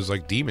dead, it was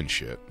like demon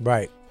shit.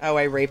 Right. Oh,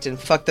 I raped and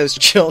fucked those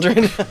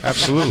children.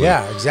 Absolutely.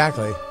 Yeah,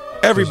 exactly.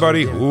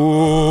 Everybody,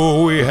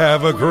 ooh, we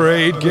have a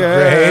great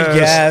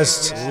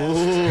guest.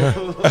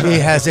 He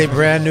has a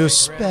brand new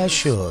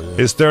special.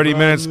 His 30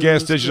 Minutes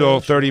Guest Digital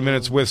 30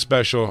 Minutes with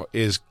Special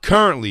is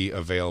currently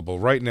available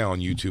right now on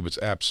YouTube. It's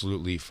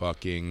absolutely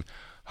fucking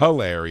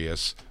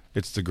hilarious.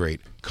 It's the great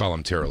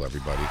Colum Tyrrell,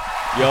 everybody.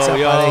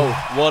 Yo,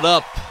 what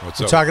up? What's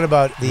We're up? talking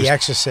about The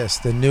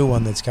Exorcist, the new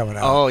one that's coming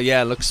out. Oh,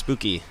 yeah, it looks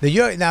spooky.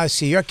 Now,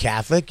 see, you're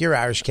Catholic. You're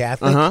Irish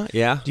Catholic.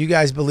 Yeah. Do you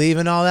guys believe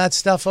in all that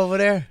stuff over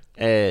there?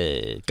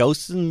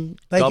 Ghosts and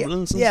Like,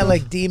 goblins and yeah, stuff?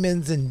 like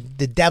demons and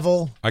the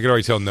devil. I could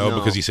already tell no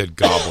because he said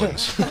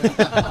goblins.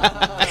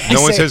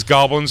 No one says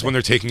goblins when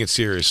they're taking it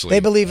seriously.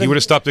 They believe He in- would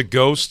have stopped at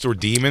ghosts or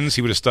demons.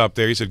 He would have stopped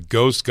there. He said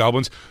ghosts,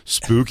 goblins,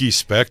 spooky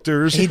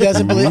specters. He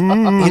doesn't believe.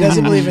 He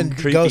doesn't believe in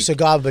Creepy. ghosts or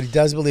goblins, but he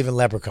does believe in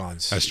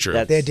leprechauns. That's true.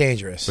 They're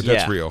dangerous. But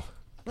that's Yeah. real.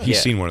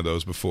 He's seen one of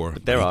those before.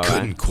 they're He all right.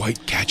 couldn't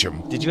quite catch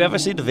him. Did you ever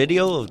see the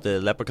video of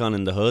the leprechaun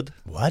in the hood?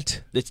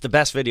 What? It's the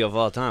best video of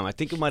all time. I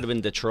think it might have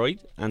been Detroit.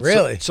 And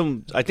Really?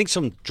 I think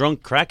some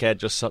drunk crackhead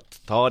just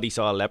thought he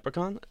saw a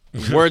leprechaun.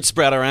 Word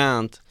spread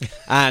around,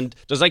 and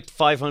there's like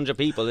 500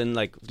 people in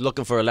like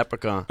looking for a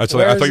leprechaun. I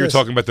thought you were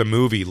talking about the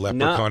movie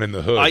Leprechaun in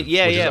the Hood, which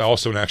is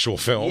also an actual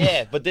film.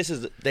 Yeah, but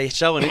they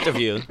show an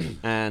interview,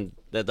 and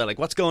they're like,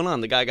 "What's going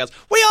on?" The guy goes,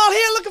 "We all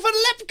here looking for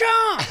the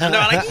leprechaun," and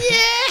they're like,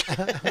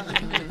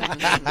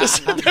 "Yeah!"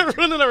 Just, they're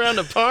running around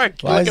the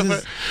park looking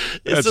for.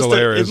 That's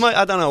hilarious.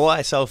 I don't know why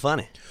it's so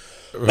funny.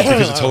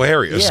 Because it's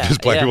hilarious. Yeah, Because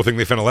black yeah. people think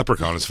they found a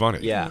leprechaun. It's funny.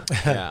 Yeah,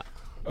 yeah.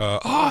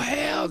 Oh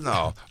hell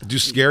no! Do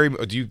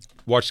you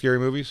watch scary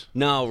movies?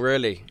 No,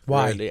 really.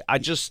 Why? Really. I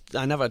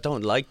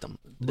don't like them.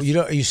 Are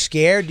you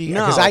scared? No,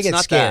 because I it's get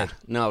not scared. that.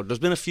 No, there's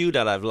been a few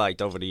that I've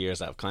liked over the years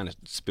that have kind of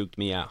spooked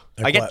me out.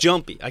 Like I get what?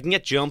 jumpy. I can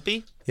get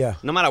jumpy. Yeah.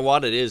 No matter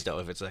what it is, though,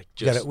 if it's like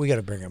just We got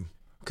to bring him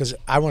because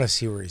I want to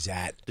see where he's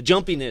at. the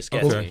jumpiness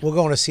gets me. We're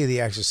going to see The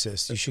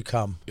Exorcist. You should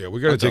come. Yeah, we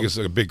got to take us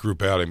a big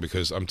group outing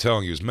because I'm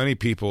telling you, as many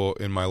people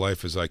in my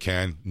life as I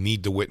can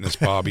need to witness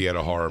Bobby at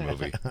a horror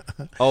movie.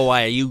 Oh,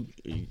 why are you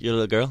a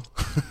little girl?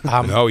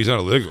 No, he's not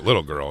a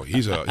little girl.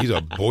 He's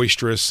a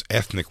boisterous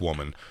ethnic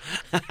woman.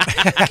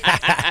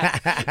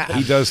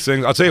 He does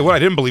things. I'll tell you what, I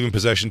didn't believe in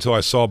possession until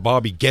I saw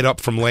Bobby get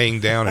up from laying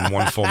down in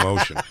one full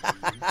motion.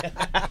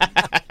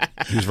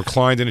 He was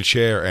reclined in a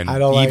chair, and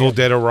Evil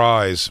Dead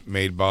Arise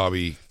made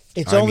Bobby.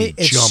 It's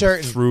jump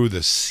certain through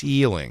the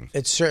ceiling.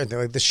 It's certain.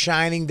 Like The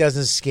Shining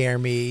doesn't scare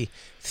me.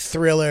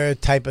 Thriller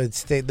type of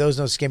thing, those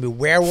don't scare me.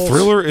 Werewolf.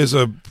 Thriller is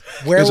a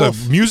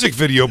music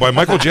video by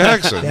Michael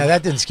Jackson. Yeah,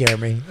 that didn't scare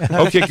me.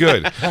 Okay,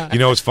 good. You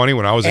know, it's funny.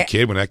 When I was a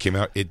kid, when that came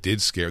out, it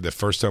did scare. The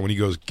first time when he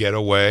goes, "Get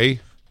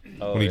away."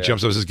 When he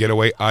jumps up and says, "Get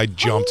away," I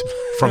jumped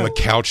from the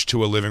couch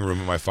to a living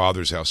room at my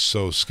father's house,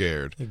 so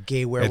scared. The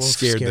gay werewolf It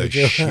scared the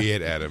you.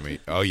 shit out of me.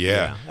 Oh,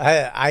 yeah.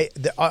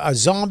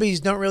 Zombies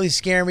don't really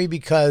scare me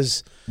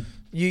because,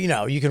 you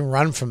can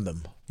run from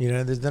them.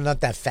 They're not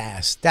that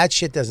fast. That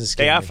shit doesn't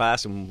scare me. They are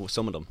fast, and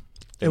some of them.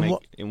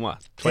 In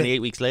what? 28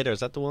 weeks later?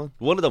 Is that the one?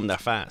 One of them, they're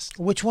fast.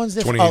 Which one's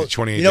the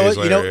 28 days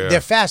later, they're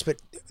fast, but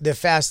they're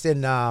fast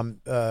in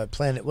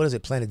Planet. What is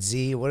it? Planet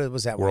Z. What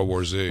was that? World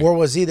War Z. World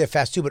War Z. They're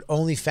fast too, but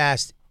only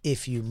fast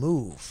if you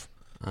move.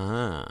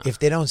 Ah. If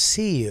they don't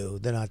see you,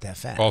 they're not that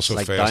fast. Also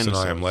Like fast in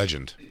dinosaurs. I Am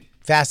Legend.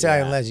 Fast I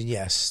Am Legend.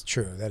 Yes,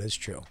 true. That is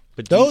true.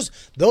 But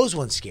those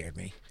ones scared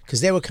me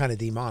because they were kind of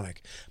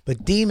demonic.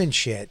 But demon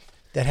shit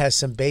that has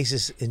some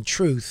basis in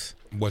truth.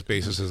 What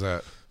basis is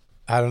that?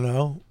 I don't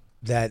know.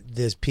 That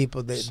there's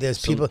people.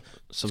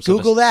 some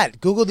Google that.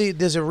 Google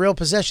there's a real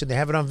possession. They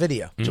have it on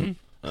video. Mm-hmm.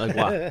 Like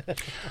what?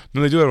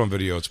 No, they do that on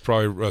video. It's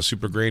probably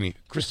super grainy.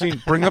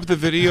 Christine, bring up the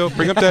video.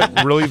 Bring up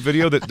that really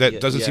video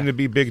that doesn't seem to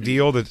be a big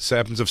deal. That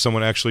happens of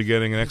someone actually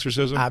getting an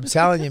exorcism. I'm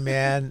telling you,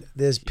 man.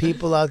 There's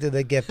people out there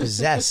that get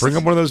possessed. Bring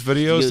up one of those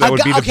videos. That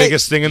would be the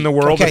biggest thing in the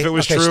world if it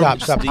was true.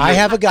 Stop. I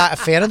have a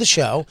fan of the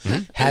show,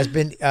 has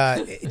been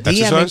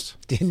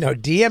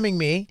DMing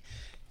me,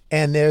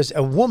 and there's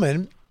a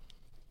woman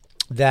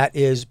that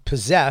is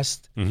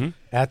possessed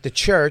at the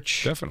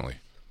church. Definitely.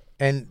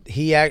 And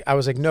I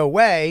was like, no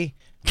way.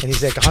 And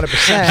he's like,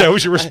 100%. That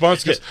was your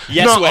response?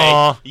 Yes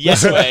way.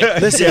 Yes way.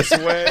 Listen, yes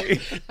way.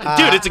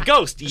 Dude, it's a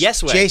ghost.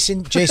 Yes way.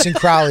 Jason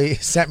Crowley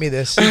sent me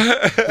this.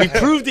 We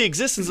proved the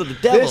existence of the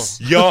devil.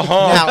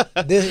 Now,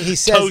 he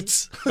says...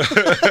 Totes.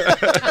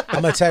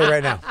 I'm going to tell you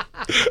right now.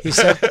 He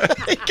said...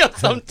 He got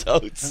some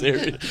totes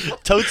cereal.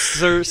 Totes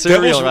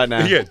cereal right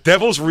now. Yeah,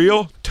 devil's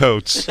real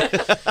totes.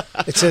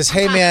 It says,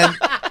 hey man,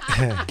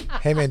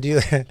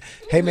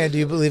 do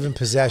you believe in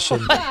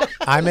possession?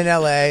 I'm in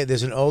LA.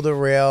 There's an older,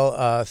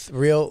 real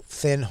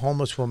thin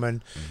homeless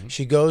woman.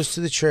 She goes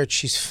to the church.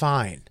 She's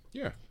fine.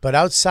 Yeah. But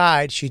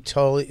outside, she's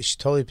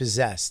totally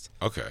possessed.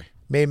 Okay.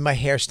 Made my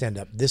hair stand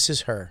up. This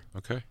is her.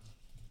 Okay.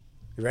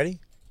 You ready?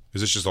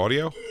 Is this just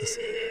audio?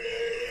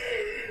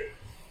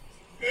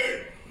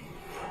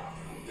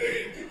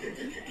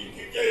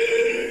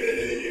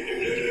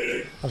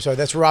 I'm sorry,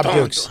 that's Rob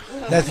Dukes.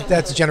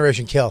 That's a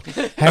Generation Kill.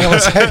 Hang on a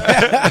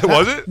second.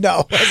 Was it?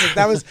 No, it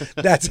wasn't.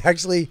 That's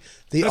actually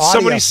the That's audio.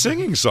 somebody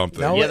singing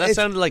something. No, Yeah, that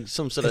sounded like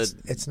some sort of...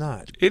 It's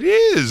not. It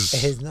is.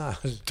 It is not.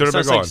 Turn it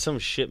back sounds on. like some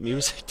shit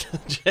music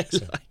that Jay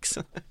likes.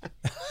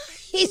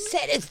 He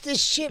said it's the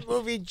shit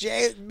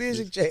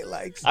music Jay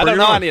likes. I don't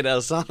know any of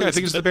those songs. Yeah, I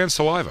think it's the band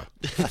Saliva.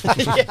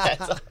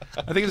 Yes.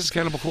 I think it's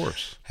Cannibal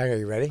Corpse. Hang on,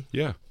 you ready?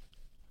 Yeah.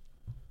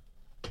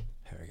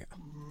 Here we go.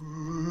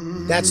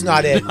 That's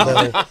not it,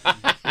 Lou.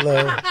 All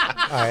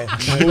right.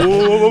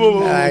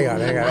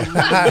 Hang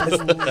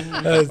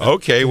on.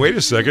 Okay, wait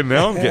a second.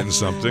 Now I'm getting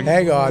something.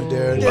 Hang on,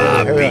 dude.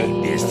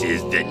 Bobby, this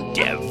is the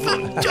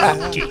devil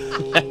talking.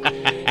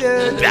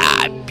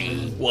 Bobby.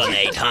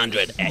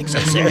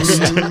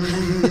 1-800-EXORCIST.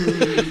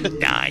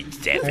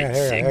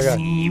 976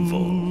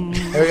 evil.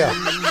 Here we go.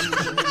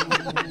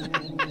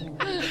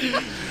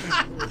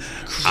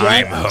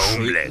 I'm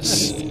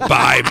homeless.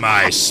 Buy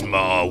my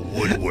small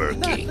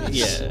woodworking.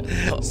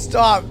 Yeah.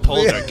 Stop.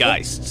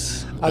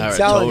 Poltergeists. I'm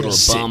telling you. Total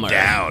Sit bummer.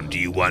 down. Do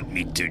you want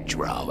me to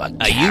draw a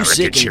Are you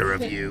sick caricature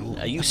of you?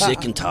 Are you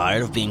sick and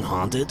tired of being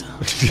haunted?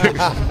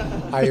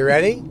 Are you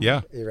ready?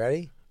 Yeah. You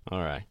ready? All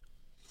right.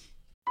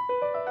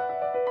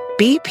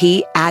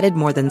 BP added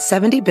more than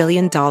 $70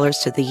 billion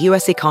to the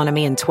U.S.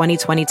 economy in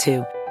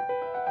 2022.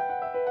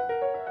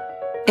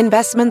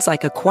 Investments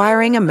like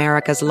acquiring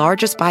America's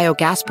largest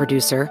biogas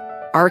producer,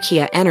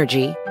 Archaea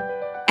Energy,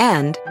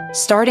 and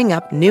starting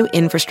up new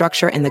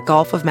infrastructure in the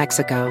Gulf of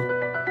Mexico.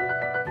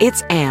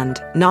 It's and,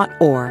 not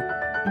or.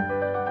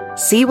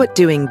 See what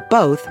doing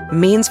both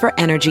means for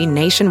energy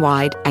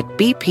nationwide at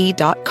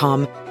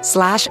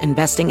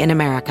bp.com/investing in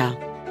America.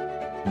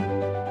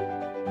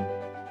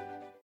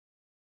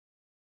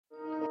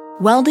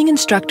 Welding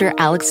instructor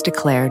Alex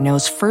DeClaire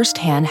knows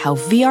firsthand how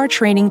VR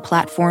training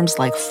platforms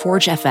like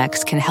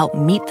ForgeFX can help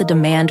meet the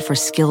demand for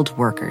skilled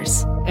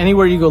workers.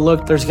 Anywhere you go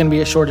look, there's going to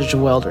be a shortage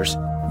of welders.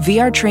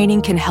 VR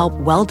training can help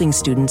welding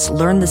students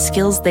learn the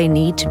skills they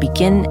need to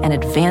begin and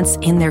advance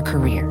in their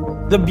career.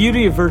 The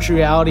beauty of virtual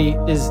reality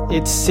is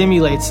it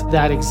simulates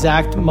that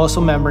exact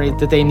muscle memory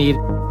that they need.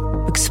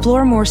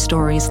 Explore more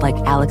stories like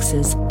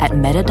Alex's at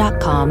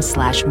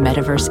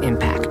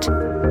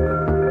meta.com/metaverseimpact.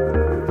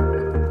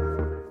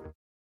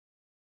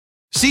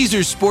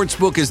 Caesars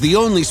Sportsbook is the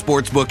only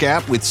sportsbook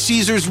app with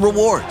Caesars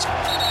Rewards.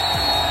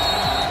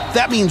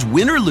 That means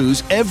win or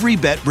lose, every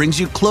bet brings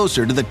you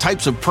closer to the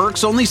types of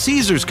perks only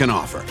Caesars can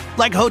offer,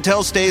 like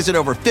hotel stays at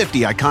over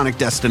 50 iconic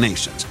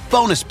destinations,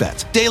 bonus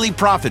bets, daily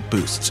profit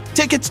boosts,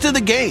 tickets to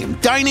the game,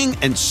 dining,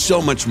 and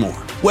so much more.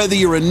 Whether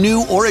you're a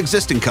new or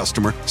existing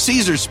customer,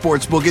 Caesars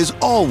Sportsbook is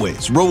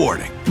always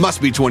rewarding.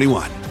 Must be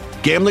 21.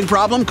 Gambling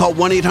problem? Call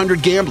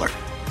 1-800-GAMBLER.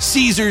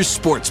 Caesars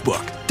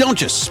Sportsbook. Don't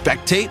just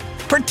spectate,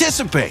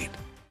 participate.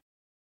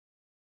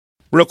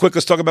 Real quick,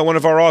 let's talk about one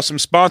of our awesome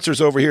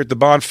sponsors over here at the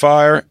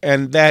Bonfire,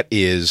 and that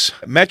is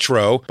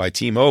Metro by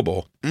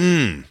T-Mobile.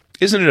 Isn't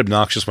it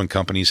obnoxious when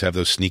companies have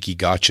those sneaky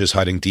gotchas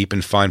hiding deep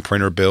in fine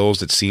printer bills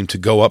that seem to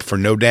go up for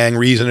no dang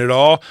reason at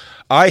all?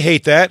 I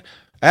hate that.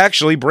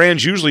 Actually,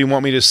 brands usually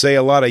want me to say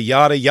a lot of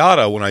yada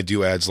yada when I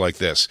do ads like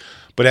this.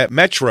 But at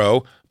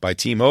Metro, by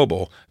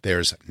T-Mobile,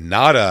 there's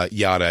nada,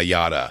 yada,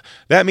 yada.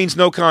 That means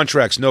no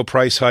contracts, no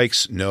price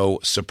hikes, no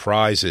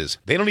surprises.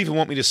 They don't even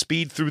want me to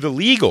speed through the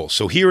legal,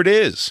 so here it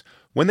is.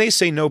 When they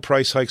say no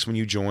price hikes when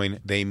you join,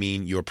 they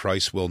mean your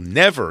price will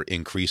never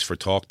increase for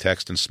talk,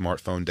 text, and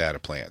smartphone data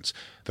plans.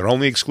 Their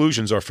only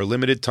exclusions are for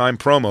limited time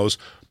promos,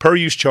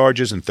 per-use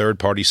charges, and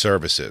third-party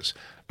services.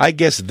 I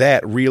guess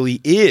that really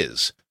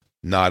is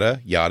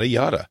nada, yada,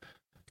 yada.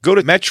 Go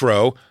to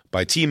Metro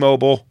by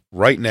T-Mobile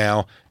right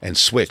now and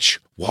switch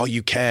while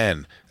you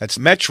can. That's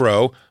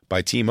Metro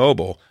by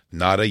T-Mobile,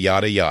 nada,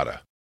 yada,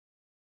 yada.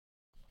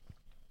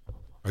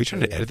 Are you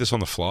trying to edit this on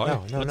the fly?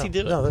 No. What's he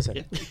doing? No,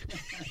 listen.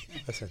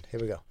 Listen, here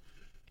we go.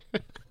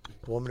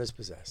 Woman is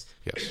possessed.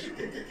 Yes.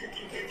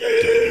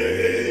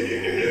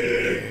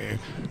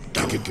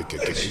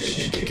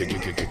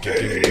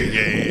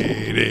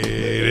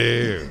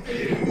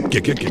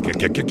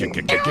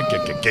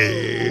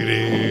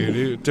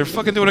 They're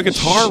fucking doing a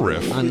guitar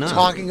riff. You're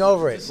talking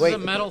over it. This Wait. is a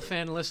metal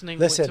fan listening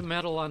Listen. to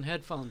metal on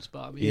headphones,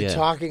 Bobby. You're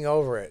talking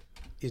over it.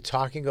 You're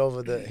talking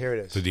over the. Here it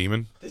is. The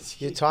demon?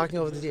 You're talking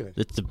over the demon.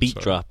 It's the beat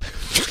drop.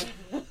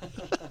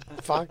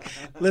 Fuck.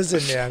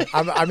 Listen, man.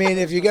 I mean,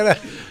 if you're gonna.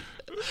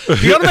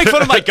 If you're gonna make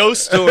fun of my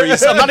ghost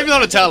stories, I'm not even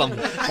gonna tell them.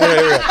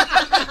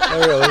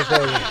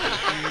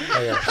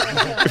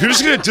 If you're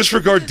just gonna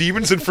disregard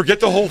demons, then forget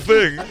the whole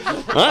thing. All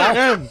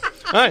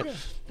right.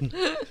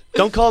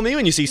 Don't call me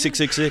when you see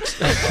 666.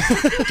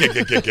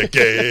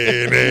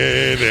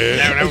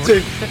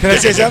 Can I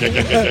say something?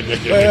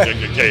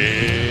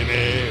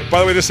 By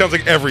the way, this sounds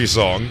like every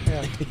song.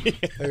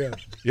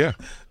 Yeah.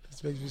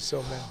 This makes me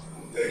so mad.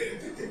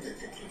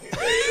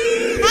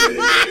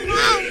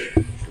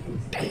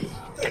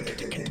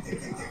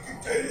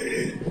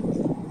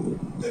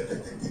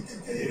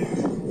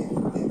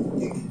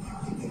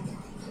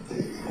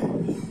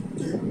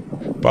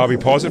 Bobby,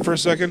 pause it for a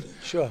second.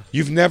 Sure.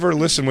 You've never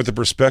listened with the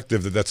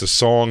perspective that that's a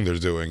song they're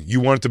doing. You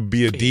want it to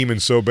be a demon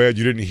so bad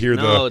you didn't hear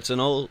it's an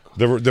old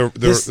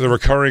the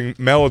recurring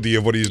melody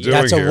of what he's doing.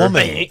 That's a here.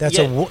 woman. That's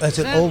that's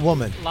an old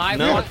woman.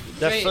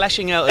 They're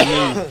fleshing out a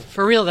new.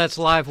 For real, that's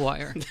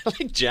Livewire. They're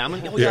like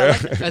jamming. Yeah.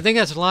 I think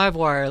that's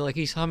Livewire, like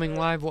he's humming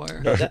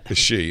Livewire. It's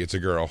she. It's a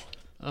girl.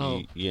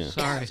 Oh, yeah.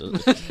 Sorry. Oh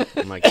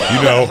my God.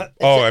 You know.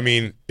 Oh, I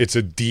mean, it's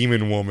a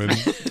demon woman.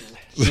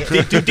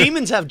 Do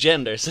demons have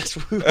genders? That's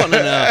what we want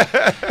to know.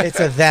 It's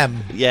a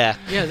them. Yeah.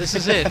 Yeah, this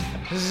is it.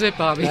 This is it,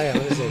 Bobby. What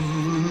is it?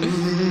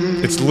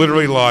 It's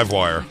literally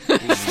Livewire.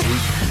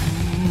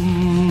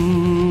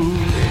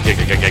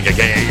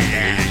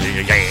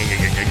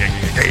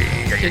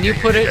 Can you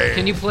put it?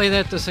 Can you play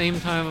that at the same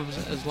time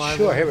as Livewire?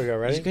 Sure. Here we go.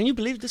 Ready? Can you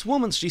believe this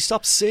woman? She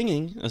stopped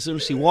singing as soon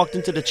as she walked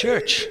into the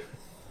church.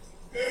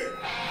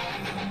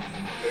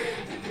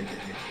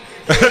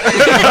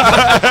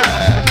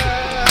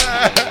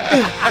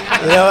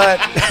 You know what?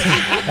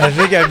 I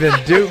think I've been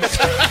duped.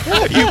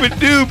 You've been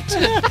duped.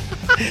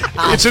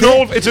 It's an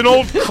old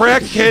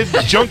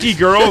crackhead junkie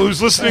girl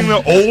who's listening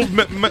to old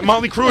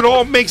Motley Crue. It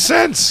all makes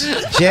sense.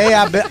 Jay,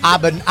 I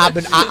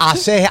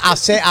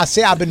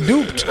say I've been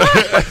duped.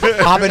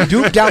 I've been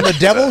duped down the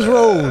devil's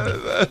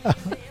road.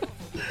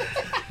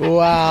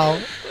 Wow.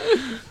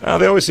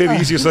 They always say the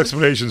easiest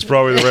explanation is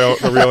probably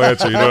the real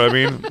answer. You know what I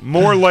mean?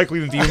 More likely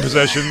than demon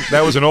possession,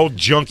 that was an old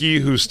junkie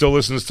who still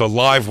listens to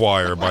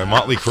Livewire by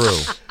Motley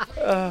Crue.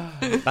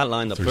 That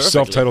lined up Their perfectly.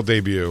 self-titled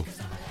debut.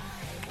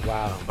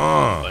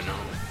 Wow.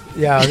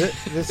 Yeah,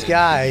 this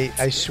guy,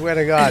 I swear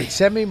to God,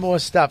 send me more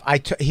stuff.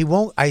 He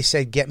won't. I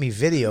said, get me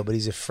video, but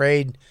he's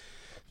afraid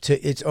to.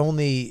 It's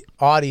only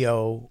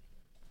audio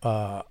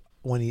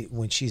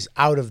when she's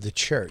out of the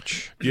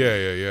church.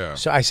 Yeah.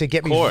 So I said,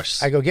 get me. Of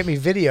course. I go, get me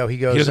video. He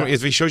goes,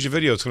 If he shows you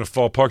video, it's going to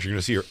fall apart. You're going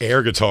to see her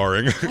air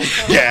guitaring.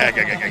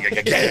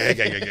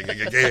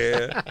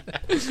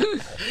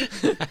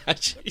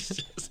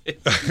 Jesus.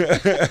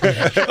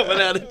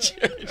 Coming out of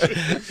church.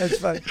 That's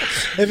funny.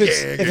 If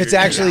it's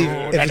actually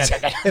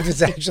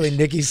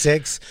Nikki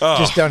Sixx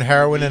just done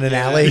heroin in an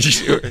alley, or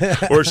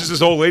it's just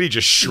this old lady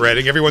just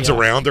shredding. Everyone's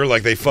around her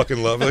like they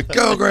fucking love her. Like,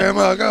 go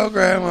grandma,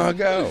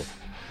 go.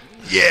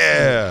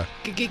 Yeah.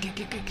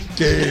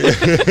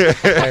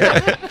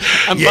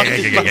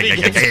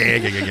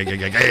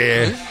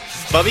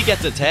 Bobby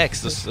gets a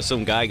text. There's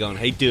some guy going,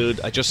 "Hey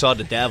dude, I just saw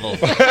the devil."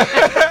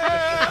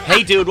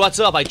 Hey dude, what's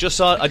up? I just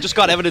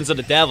got evidence of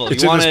the devil.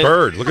 It's in this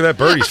bird. Look at that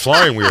bird. He's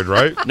flying weird,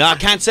 right? No, I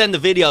can't send the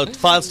video. The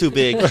file's too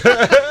big.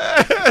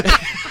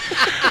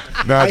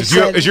 Nah, is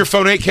your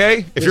phone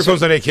 8K? If your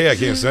phone's not 8K, I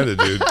can't send it,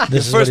 dude.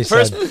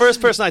 First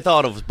person I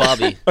thought of was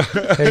Bobby.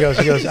 He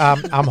goes,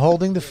 I'm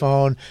holding the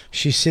phone.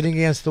 She's sitting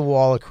against the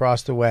wall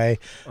across the way.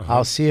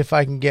 I'll see if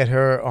I can get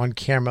her on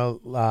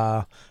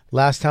camera.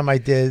 Last time I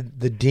did,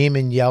 the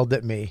demon yelled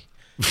at me.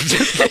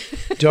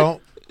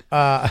 Don't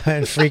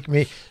and freaked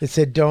me. It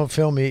said, "Don't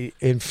film me,"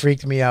 and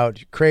freaked me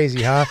out.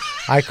 Crazy, huh?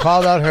 I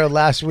called out her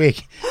last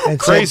week and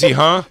Crazy, said,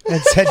 huh?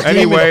 And said,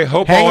 anyway,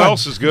 hope hang all on.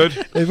 else is good.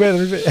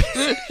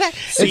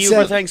 See you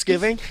for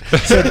Thanksgiving.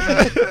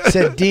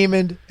 said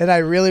demon, and I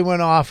really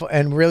went off,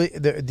 and really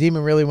the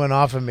demon really went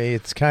off of me.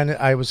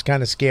 I was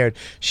kind of scared.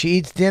 She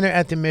eats dinner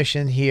at the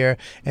mission here,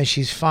 and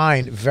she's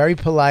fine, very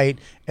polite.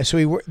 And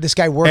so this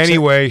guy works.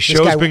 Anyway,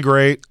 show's been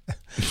great.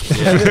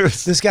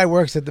 This guy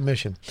works at the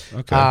mission.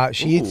 Okay.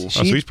 She eats.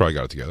 So he's probably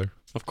got it together.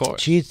 Of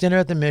course. She eats dinner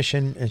at the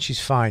mission, and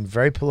she's fine,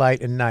 very polite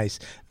and nice.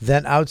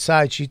 Then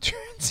outside, she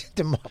turns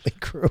into Motley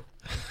Crue.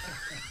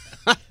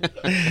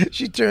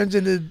 She turns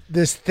into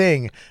this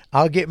thing.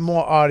 I'll get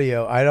more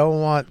audio. I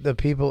don't want the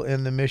people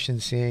in the mission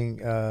seeing.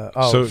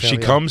 So she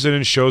comes in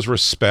and shows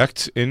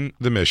respect in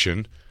the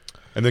mission,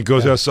 and then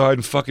goes outside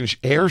and fucking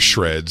air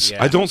shreds.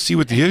 Yeah. I don't see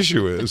what the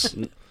issue is.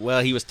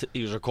 Well, he was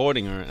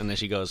recording her, and then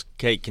she goes,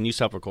 "Kate, can you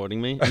stop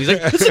recording me?" And he's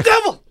like, "It's the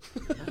devil!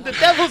 The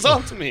devil's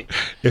on to me."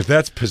 If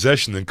that's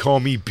possession, then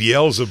call me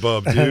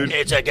Beelzebub, dude.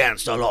 It's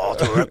against the law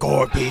to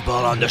record people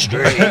on the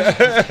street.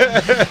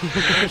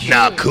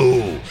 Not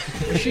cool.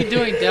 Was she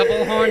doing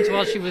devil horns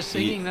while she was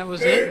singing? That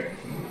was it?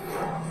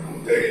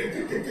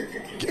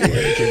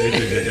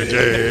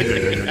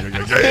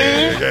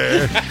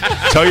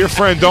 Tell your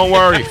friend, don't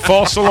worry.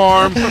 False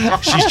alarm.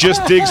 She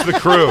just digs the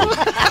crew.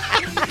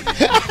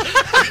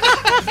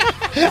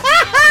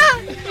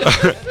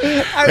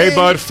 Hey,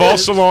 bud,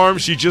 false alarm.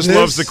 She just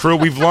loves the crew.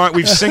 We've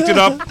synced it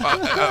up.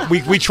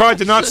 We tried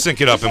to not sync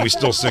it up, and we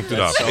still synced it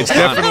up. It's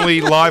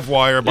definitely Live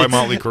Wire by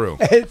Motley Crue.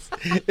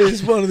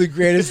 It's one of the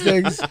greatest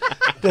things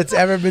that's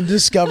ever been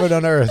discovered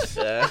on Earth.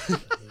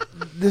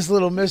 This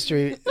little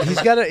mystery.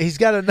 He's got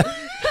a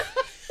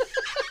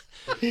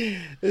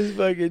this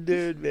fucking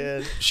dude,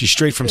 man. She's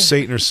straight from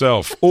Satan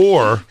herself.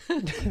 Or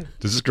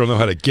does this girl know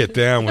how to get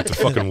down with the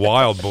fucking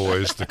Wild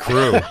Boys, the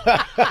crew?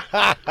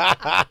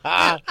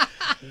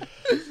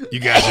 You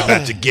guys are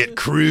about to get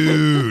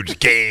crude. Oh,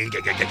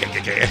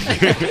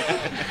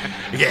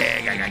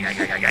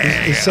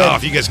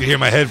 if you guys could hear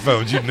my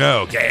headphones, you'd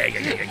know.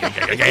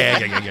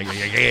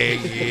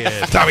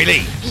 Tommy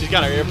Lee. She's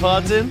got her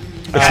earpods in.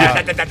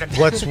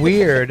 What's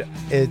weird,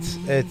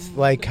 it's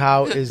like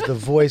how is the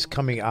voice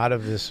coming out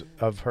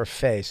of her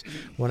face.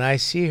 When I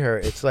see her,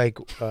 it's like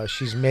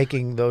she's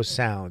making those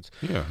sounds.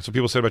 Yeah, that's what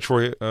people said about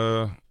Troy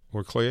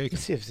or Clay Aiken.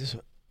 Let's see if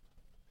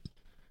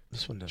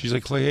this one does. She's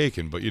like Clay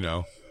Aiken, but you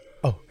know,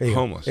 there you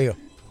homeless. Go. There you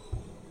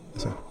go.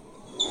 So.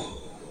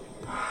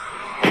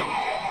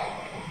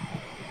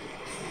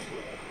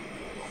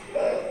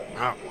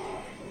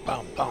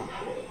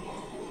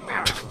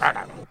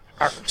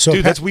 So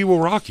dude, that's We Will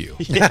Rock You.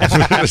 This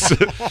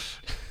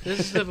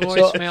is the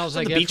voicemails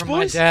I get Beach from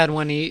Boys? my dad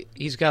when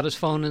he's got his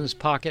phone in his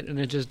pocket and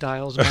it just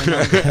dials my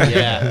number.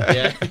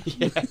 Yeah.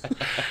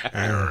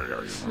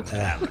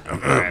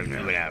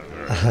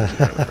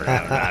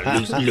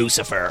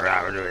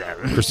 Lucifer.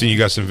 Christine, you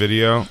got some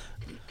video?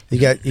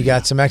 You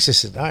got some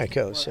exorcism. All right,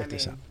 go. Let's check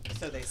this out.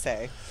 So they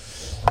say.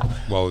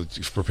 Well,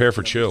 prepare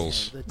for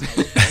chills.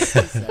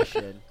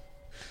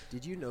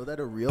 Did you know that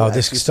a real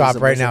this stop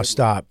right now.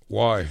 Stop.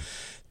 Why?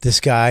 This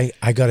guy,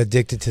 I got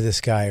addicted to this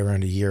guy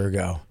around a year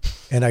ago,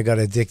 and I got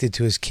addicted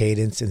to his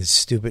cadence and his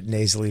stupid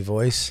nasally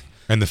voice.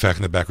 And the fact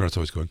in the background it's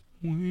always going.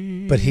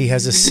 But he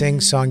has a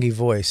sing-songy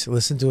voice.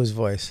 Listen to his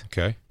voice.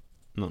 Okay.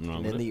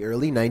 In the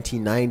early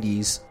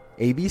 1990s,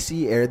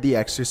 ABC aired The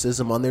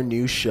Exorcism on their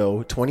news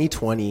show,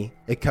 2020.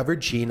 It covered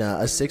Gina,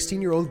 a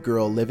 16-year-old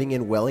girl living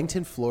in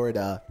Wellington,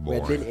 Florida, who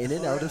had been in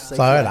and out of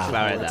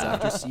psychiatric wards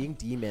after seeing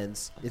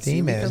demons. It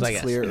soon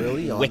becomes clear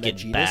early on that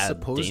Gina's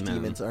supposed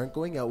demons aren't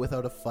going out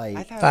without a fight.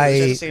 I thought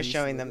it was just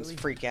showing them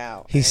freak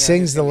out. He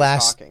sings the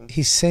last.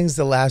 He sings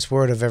the last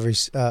word of every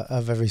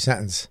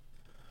sentence.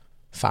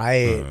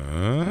 Fight.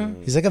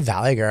 He's like a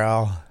valley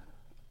girl.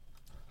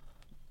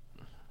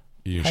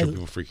 You show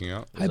people freaking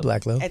out? Hi,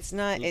 Black Lou. It's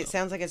not. It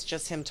sounds like it's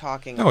just him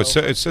talking. No, it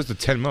says the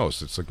 10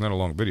 most. It's like not a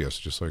long video. It's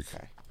just like.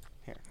 Okay.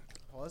 Here.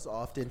 Pause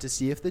often to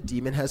see if the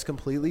demon has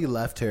completely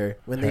left her.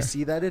 When they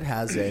see that it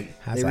hasn't,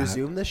 they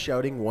resume the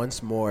shouting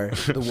once more.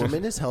 The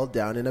woman is held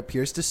down and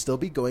appears to still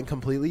be going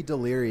completely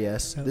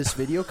delirious. This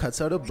video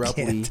cuts out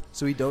abruptly,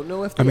 so we don't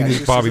know if the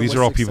exorcism Bobby, these was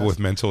are all people successful. with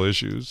mental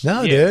issues.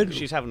 No, Yeah, dude.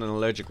 she's having an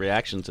allergic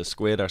reaction to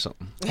squid or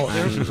something.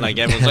 And, like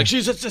everyone's like,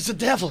 it's a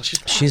devil.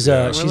 She's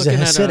a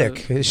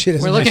Hasidic.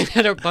 We're looking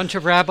at a bunch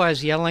of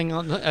rabbis yelling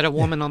at a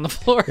woman on the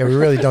floor. Yeah, we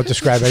really don't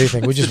describe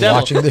anything. We're just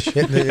watching this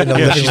shit in the living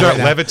room She's not right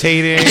now.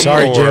 levitating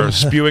Sorry, or Jim.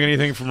 spewing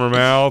anything from her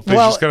mouth. They're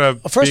Well, just kind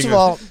of first of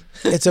all,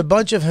 it's a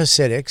bunch of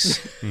Hasidics,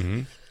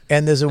 Mm-hmm.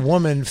 and there's a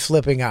woman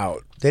flipping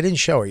out. They didn't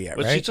show her yet,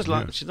 But right? she's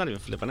just she's not even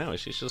flipping out.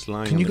 She's just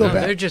lying. Can you on go the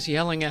back? They're just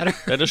yelling at her.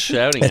 They're just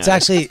shouting. It's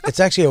at her.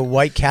 actually a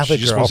white Catholic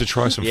She just girl. wants to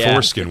try some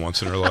foreskin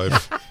once in her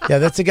life. Yeah,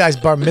 that's the guy's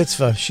bar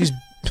mitzvah. She's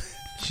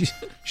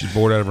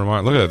bored out of her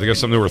mind. Look at that. They got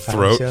something to her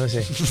throat. Let's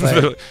see.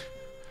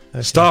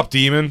 Right. Stop,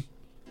 demon.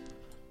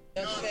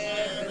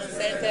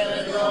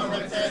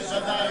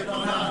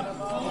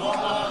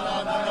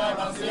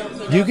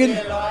 You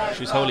can.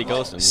 She's Holy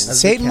Ghost.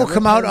 Satan will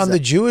come out on the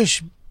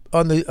Jewish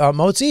on the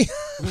motzi?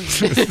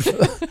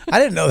 I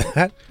didn't know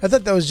that. I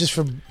thought that was just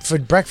for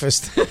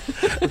breakfast.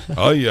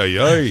 Ay, ay,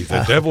 ay.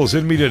 The devil's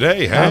in me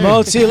today, huh?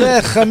 Motzi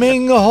lech,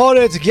 chaming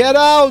horit, get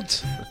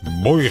out.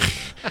 Boy,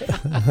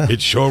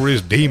 it sure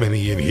is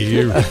demony in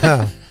here.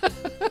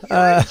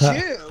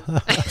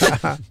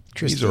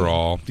 These are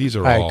all.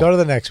 All right, go to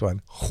the next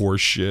one.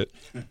 Horse shit.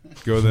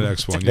 Go to the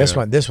next one. This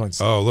yeah. This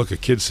one's. Oh, look, a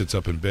kid sits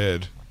up in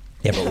bed.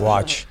 Yeah, but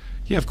watch.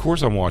 Yeah, of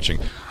course I'm watching.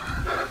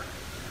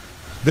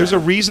 There's a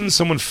reason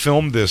someone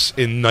filmed this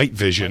in night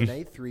vision. On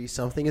night 3,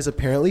 something is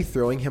apparently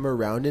throwing him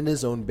around in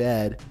his own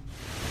bed.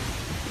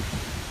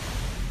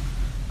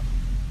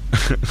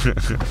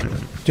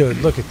 Dude,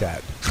 look at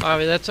that. I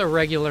mean, that's a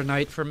regular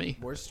night for me.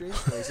 More strange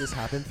noises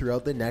happen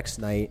throughout the next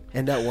night,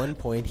 and at one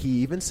point, he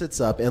even sits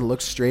up and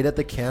looks straight at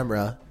the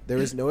camera. There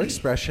is no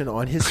expression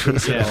on his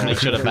face at all. Make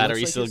sure the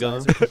battery's still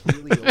going.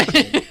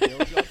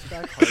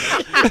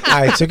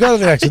 Alright, so go to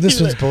the next one. This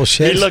one's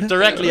bullshit. He looked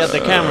directly at the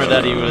camera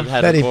that he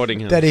had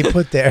recording him. That he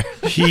put there.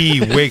 He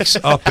wakes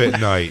up at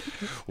night.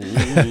 Oh.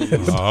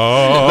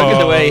 Look at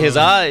the way his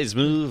eyes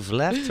move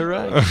left to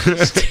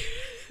right.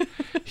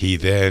 He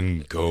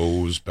then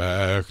goes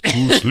back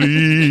to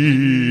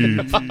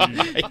sleep.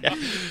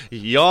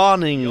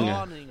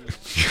 Yawning.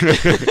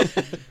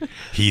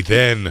 He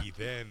then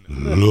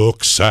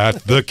looks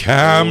at the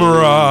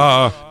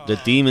camera. The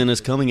demon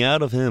is coming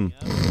out of him.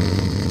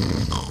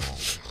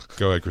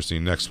 Go ahead,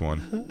 Christine. Next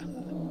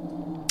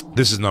one.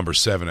 This is number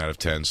 7 out of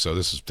 10, so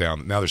this is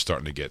down. Now they're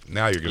starting to get.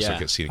 Now you're going to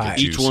start seeing it get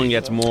Each juicy. one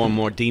gets more and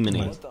more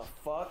demony. What the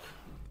fuck?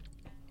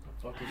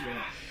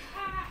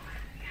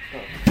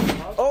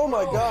 Oh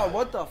my god,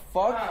 what the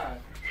fuck?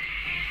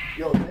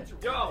 Yo.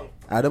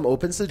 Adam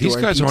opens the door. These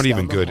guys and aren't peeks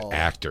even down the good hall.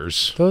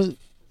 actors. Those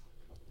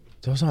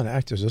aren't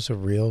actors. Those are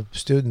real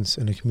students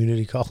in a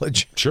community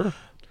college. Sure.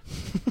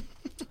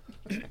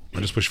 I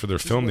just wish for their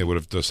film they would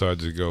have decided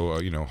to go,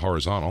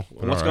 horizontal.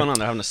 What's going on?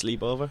 They're having a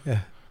sleepover?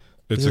 Yeah.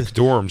 It's a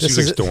dorm. Seems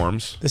like it's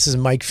dorms. This is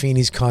Mike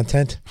Feeney's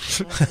content.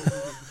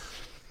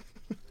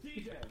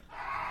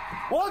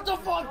 What the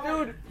fuck,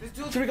 dude?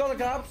 Should we call the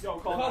cops? Yo,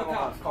 call the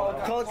cops. Call the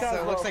cops. So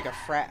it looks like a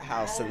frat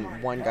house,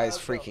 and one guy's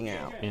freaking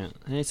out. Yeah.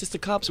 Hey, is this the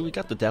cops? We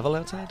got the devil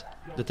outside?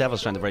 The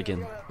devil's trying to break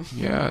in.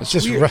 Yeah, It's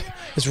just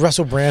it's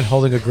Russell Brand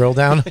holding a grill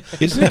down.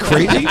 Isn't it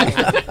crazy?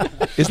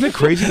 Isn't it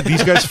crazy that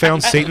these guys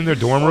found Satan in their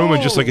dorm room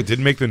and just like it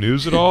didn't make the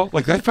news at all?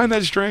 Like I find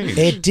that strange.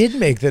 It did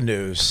make the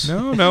news.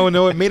 No.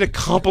 It made a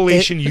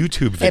compilation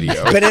YouTube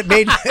video. But it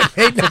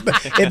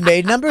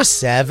made number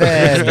 7.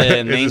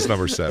 It is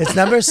number 7. It's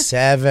number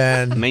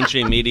 7.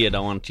 Mainstream media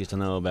don't want you to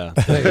know about.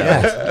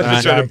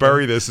 I'm trying to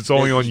bury this. It's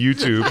only on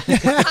YouTube.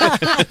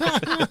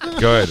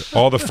 Go ahead.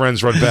 All the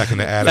friends run back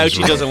into Adam's Fauci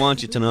room. doesn't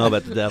want you to know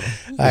about the devil.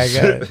 I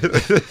got it.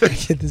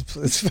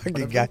 This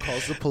fucking guy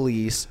calls the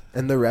police,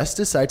 and the rest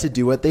decide to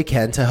do what they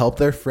can to help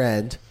their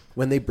friend.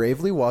 When they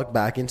bravely walk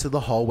back into the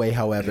hallway,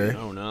 however,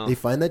 they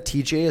find that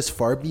TJ is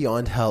far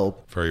beyond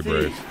help. Very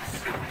brave.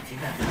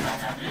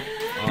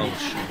 Oh,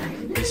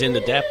 shit. He's in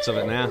the depths of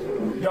it now.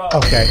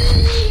 Okay.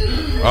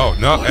 Oh,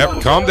 no.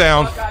 Calm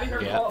down.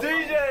 Yeah.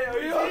 TJ, are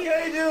you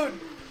okay, dude?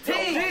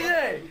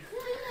 TJ!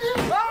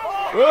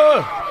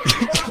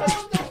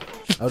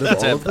 Out of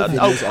That's all it. of the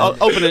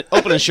videos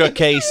Open and shut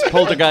case.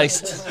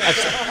 Poltergeist.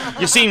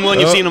 You've seen one,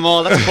 you've seen them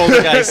all. That's a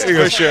poltergeist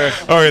for sure.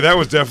 Oh, yeah, that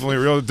was definitely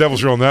real. The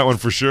devil's real on that one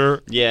for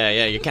sure.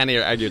 Yeah, you can't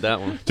argue that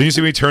one. Did you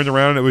see when he turned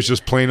around and it was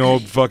just plain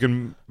old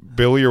fucking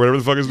Billy or whatever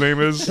the fuck his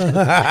name is?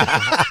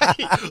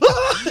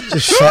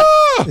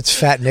 It's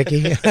Fat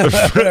Nicky.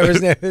 Whatever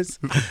his name is.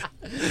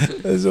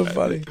 That's so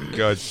funny.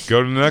 Go to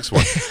the next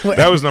one.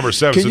 That was number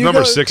 7. So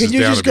number 6 is down to be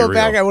real. Can you just go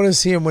back? I want to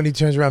see him when he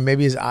turns around.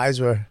 Maybe his eyes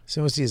were.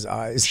 So I want to see his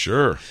eyes.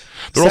 Sure.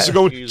 They're also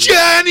going,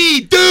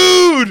 Johnny,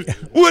 dude,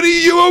 what are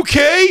you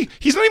okay?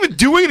 He's not even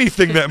doing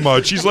anything that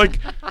much. He's like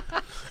dry.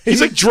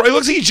 It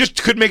looks like he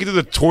just couldn't make it to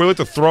the toilet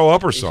to throw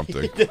up or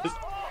something.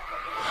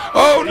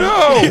 Oh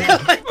no!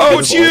 Oh,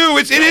 it's you!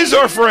 It is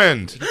our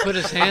friend. He put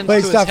his hands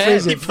Wait, to stop, his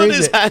head. freeze it. He put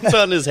his hands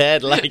on his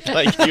head like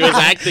he was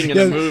acting in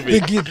a movie.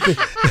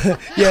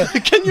 Yeah.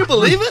 Can you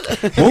believe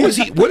it? What was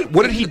he? What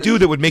did he do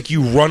that would make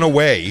you run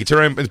away? He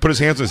turned around and put his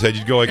hands on his head.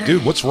 You'd go like,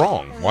 dude, what's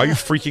wrong? Why are you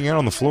freaking out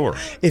on the floor?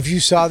 If you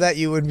saw that,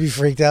 you wouldn't be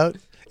freaked out.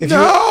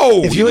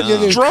 If You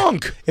were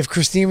drunk. If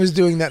Christine was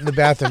doing that in the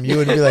bathroom, you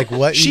would be like,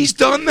 "What?" She's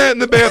done that in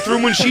the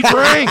bathroom when she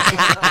drank.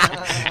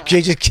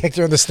 Jay just kicked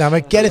her in the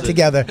stomach. Get it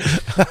together.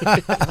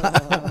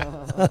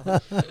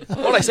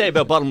 What'd I say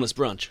about bottomless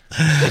brunch?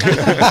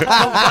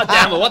 God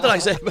damn it! What did I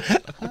say?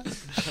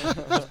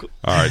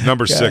 All right,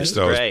 number 6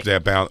 though. Great.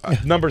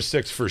 Number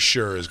 6 for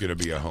sure is going to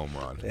be a home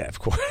run. Yeah, of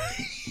course.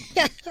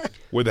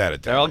 Without a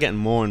doubt. They're all getting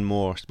more and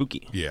more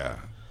spooky. Yeah.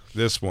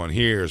 This one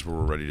here is where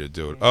we're ready to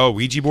do it. Oh,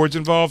 Ouija board's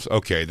involved?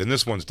 Okay, then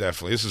this one's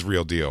definitely. This is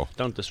real deal.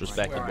 Don't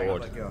disrespect the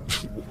board.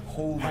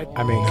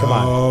 I mean, come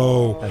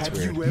on. That's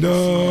weird.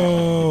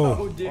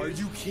 No. Are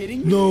you kidding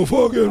me? No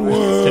fucking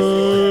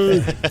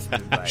way.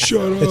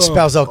 Shut up. It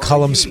spells out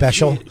Colum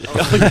Special.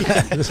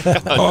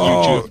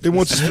 Oh, it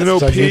wants us to know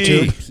It's on P.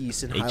 YouTube.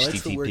 Peace and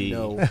highlights the word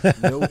no,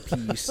 no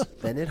peace.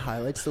 Then it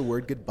highlights the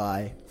word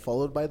goodbye,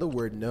 followed by the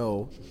word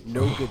no,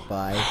 no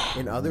goodbye.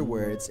 In other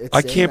words, it's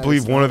I can't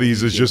believe one of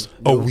these is just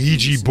a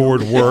Ouija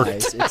board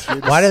worked.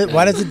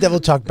 Why does the devil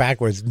talk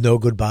backwards? No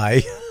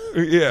goodbye.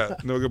 Yeah,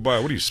 no goodbye.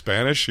 What are you,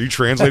 Spanish? Are you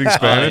translating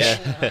Spanish?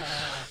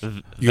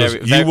 He goes,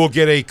 Very- you will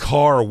get a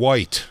car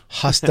white.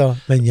 Hasta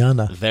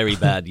mañana. Very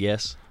bad,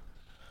 yes.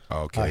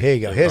 Okay. Oh, here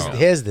you go.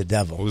 Here's the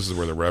devil. Well, this is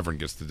where the Reverend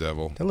gets the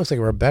devil. That looks like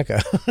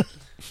Rebecca.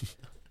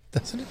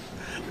 Doesn't it?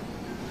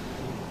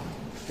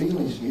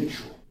 Feelings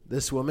mutual.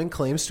 This woman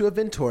claims to have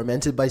been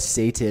tormented by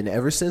Satan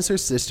ever since her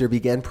sister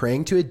began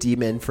praying to a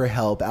demon for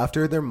help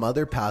after their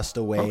mother passed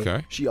away.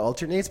 Okay. She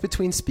alternates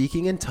between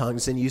speaking in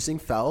tongues and using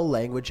foul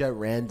language at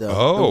random.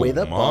 Oh, the way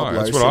that Bob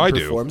that's Larson what I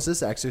do. performs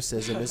this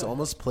exorcism is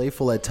almost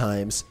playful at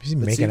times. Is he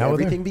But making soon out with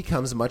her? everything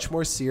becomes much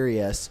more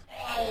serious.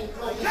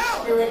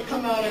 Spirit,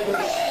 come out of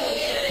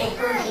her.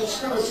 Perversion,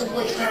 spirits of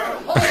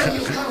witchcraft. Oh,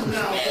 you come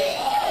now.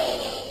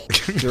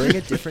 During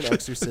a different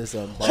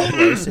exorcism, Bob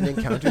Larson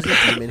encounters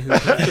a demon who...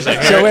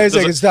 So wait a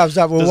second,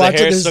 stop. We're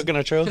watching this. Stuck in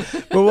a trail?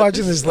 We're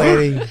watching this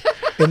lady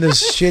in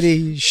this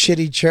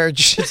shitty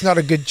church. It's not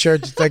a good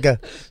church. It's like a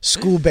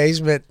school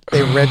basement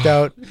they rent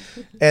out,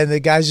 and the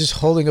guy's just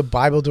holding a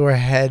Bible to her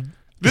head.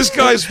 This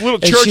guy's little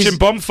And church she's- in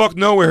bumfuck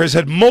nowhere has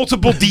had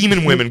multiple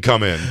demon women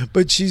come in.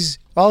 But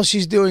all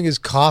she's doing is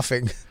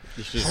coughing.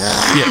 Yeah,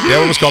 that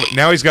one was called.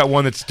 Now he's got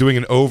one that's doing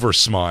an over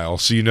smile,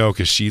 so you know,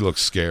 because she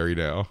looks scary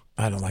now.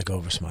 I don't like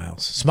over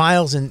smiles.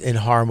 Smiles in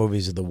horror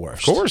movies are the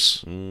worst. Of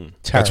course. That's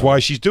Terrible. why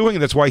she's doing it.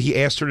 That's why he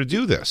asked her to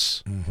do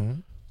this.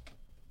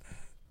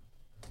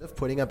 Of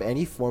putting up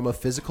any form of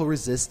physical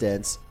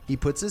resistance, he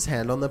puts his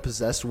hand on the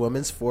possessed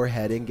woman's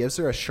forehead and gives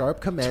her a sharp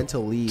command to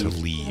leave. To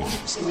leave.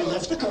 So we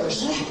left the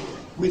curse.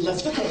 We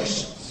left the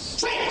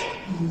curse.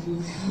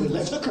 We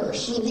left the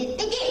curse. We lit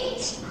the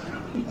gate.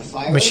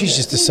 I mean, she's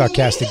just a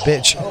sarcastic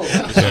bitch.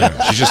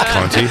 Yeah, she's just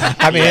cunty.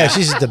 I mean, yeah,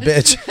 she's just a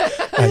bitch.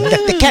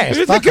 Get the curse.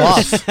 Fuck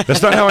off.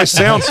 That's not how I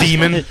sound,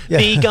 demon.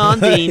 Be gone,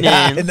 demon.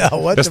 Yeah, I know.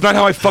 What That's the not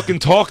how I fucking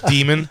talk,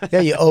 demon. Yeah,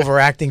 you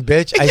overacting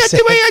bitch. That's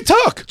the way I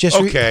talk. Just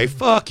okay,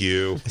 fuck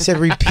you. I said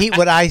repeat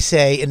what I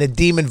say in a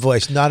demon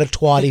voice, not a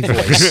twatty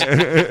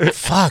voice.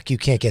 Fuck, you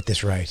can't get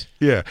this right.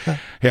 Yeah.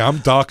 Hey, I'm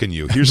docking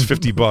you. Here's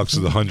 $50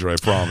 of the 100 I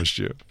promised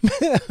you.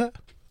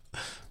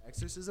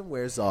 Exorcism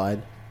wears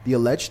on. The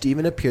alleged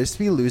demon appears to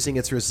be losing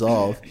its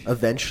resolve.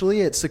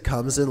 Eventually, it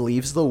succumbs and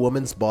leaves the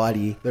woman's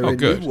body. The renewed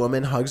good.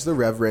 woman hugs the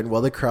Reverend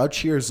while the crowd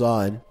cheers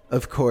on.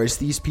 Of course,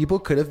 these people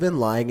could have been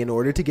lying in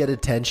order to get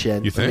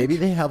attention. You But think? maybe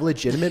they have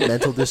legitimate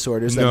mental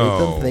disorders that No. make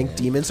them think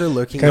demons are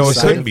lurking No, it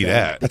inside couldn't of be them.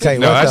 that. I'll tell you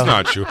No, what, that's though.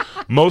 not true.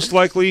 Most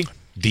likely,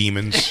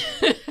 demons.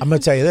 I'm gonna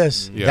tell you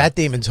this: Yeah. that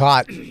demon's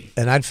hot,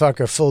 and I'd fuck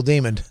her full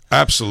demon.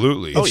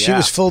 Absolutely. If she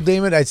was full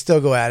demon, I'd still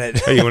go at it.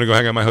 Hey, you want to go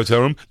hang out in my hotel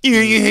room? You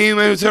hang in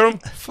my hotel room?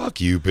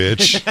 Fuck you,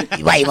 bitch.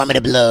 Why you want me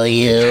to blow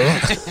you?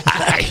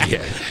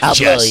 I'll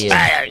blow you.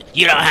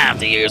 You don't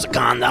have to use a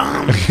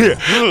condom.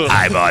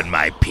 I'm on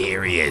my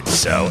period,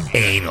 so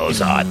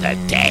anal's on the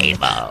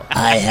table.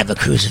 I have a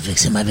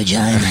crucifix in my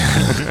vagina.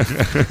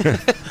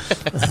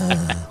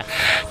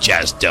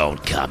 Just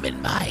don't come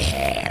in my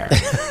hair.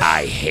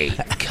 I hate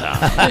cum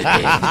in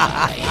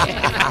my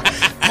hair.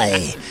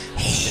 I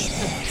hate it.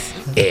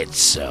 It's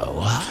so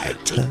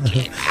hard to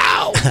get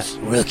out.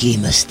 Rookie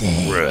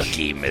mistake.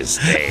 Rookie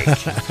mistake.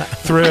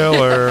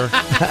 Thriller.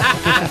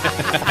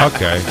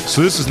 Okay,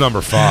 so this is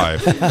number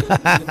 5.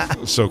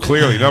 So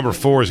clearly, number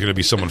 4 is going to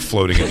be someone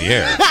floating in the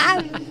air.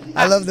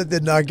 I love that they're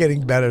not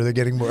getting better; they're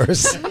getting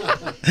worse.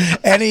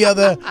 Any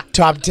other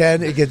top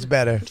 10, it gets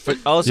better. But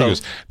also, He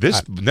goes,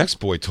 this next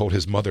boy told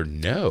his mother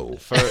no.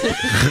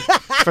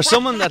 for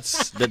someone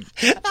that's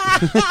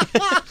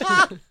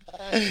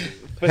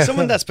for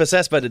someone that's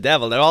possessed by the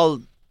devil, they're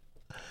all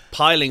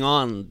piling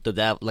on the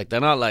devil. Like, they're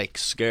not like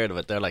scared of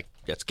it. They're like,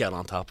 let's get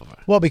on top of it.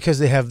 Well, because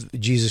they have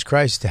Jesus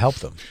Christ to help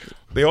them.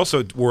 They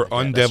also were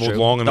undeviled true.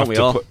 long enough Don't we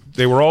to all? put.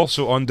 They were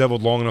also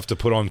undeviled long enough to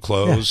put on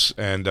clothes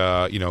and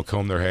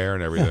comb their hair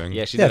and everything.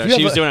 Yeah, she Yeah, did. if you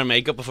She have was a- doing her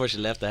makeup before she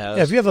left the house.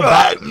 Yeah, if you have a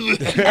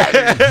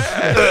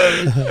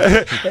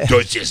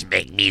Don't just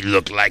make me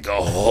look like a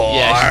whore.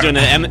 Yeah, she's doing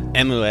an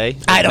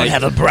MUA. I don't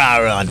have a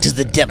bra on because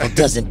the devil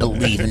doesn't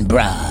believe in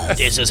bras.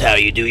 This is how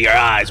you do your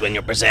eyes when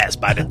you're possessed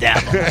by the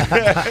devil.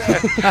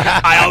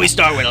 I always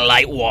start with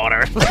light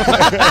water. the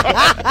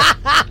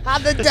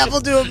devil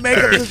doing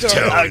makeup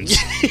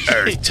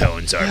Earth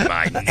tones are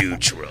my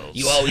neutrals.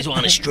 You always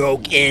want to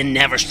stroke in,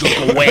 never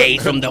stroke away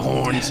from the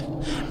horns.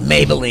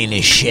 Maybelline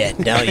is shit.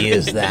 Don't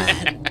use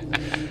that.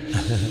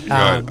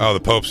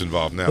 The Pope's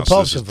involved now. The So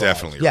Pope's this is involved.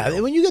 definitely Yeah,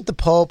 real. when you get the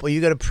Pope or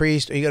you got a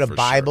priest or you got a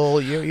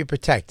Bible, you're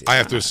protected. I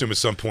have to assume at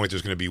some point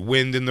there's going to be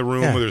wind in the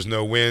room, Yeah. or there's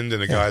no wind,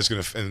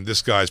 and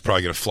this guy's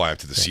probably going to fly up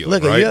to the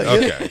ceiling, Look, right?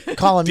 okay,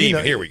 Colin,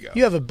 Demon, here we go.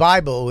 You have a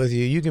Bible with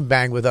you. You can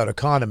bang without a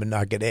condom and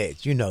not get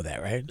AIDS. You know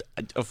that, right?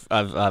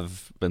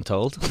 I've been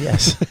told.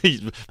 Yes.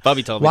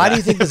 Bobby told me. Why that do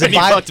you think there's a when he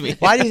Bible? fucked me.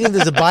 Why do you think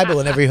there's a Bible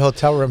in every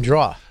hotel room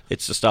drawer?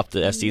 It's to stop the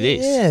STDs.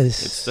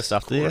 Yes. It's to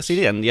stop the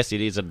STD, and the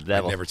STDs are the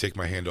devil. I never take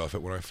my hand off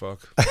it when I fuck.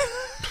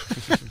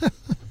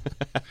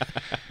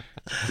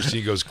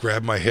 Christine goes,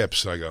 grab my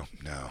hips. I go,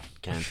 no.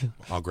 Can't.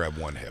 I'll grab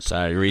one hip.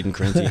 Sorry, reading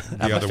Corinthians.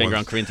 I have my finger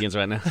on Corinthians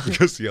right now.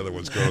 Because the other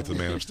one's going to the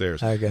man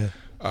upstairs. Okay.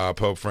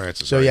 Pope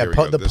Francis. So All right, yeah, here we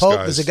go. the This Pope.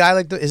 guy's- There's a guy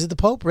like is it the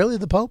Pope? Really,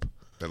 the Pope?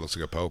 That looks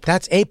like a Pope.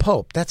 That's a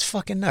Pope. That's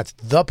fucking nuts.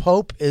 The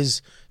Pope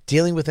is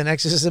dealing with an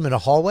exorcism in a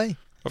hallway?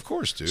 Of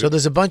course, dude. So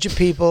there's a bunch of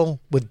people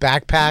with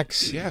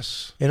backpacks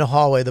Yes. in a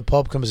hallway. The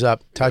Pope comes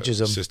up, touches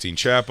them. Sistine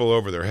Chapel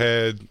over their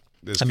head.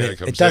 This guy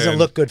comes it doesn't in.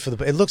 look good for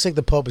the. It looks like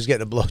the Pope is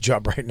getting a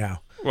blowjob right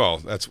now.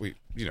 Well,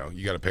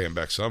 you got to pay him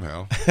back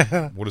somehow.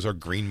 What does our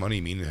green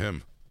money mean to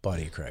him?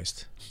 Body of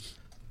Christ.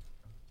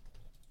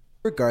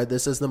 Regard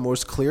this as the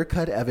most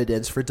clear-cut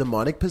evidence for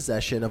demonic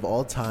possession of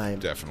all time.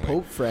 Definitely.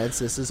 Pope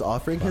Francis is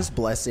offering his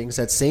blessings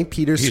at St.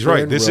 Peter's He's Square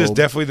right. in This is Rome.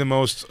 definitely the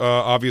most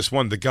obvious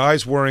one. The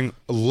guy's wearing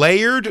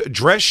layered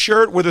dress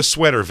shirt with a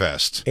sweater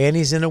vest. And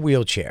he's in a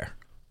wheelchair.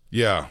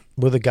 Yeah.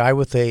 With a guy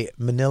with a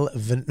manila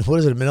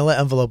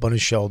envelope on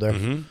his shoulder.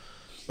 Mm-hmm.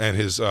 And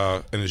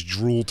his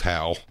drool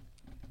towel.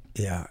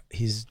 Yeah,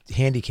 he's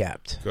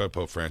handicapped. Go ahead,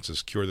 Pope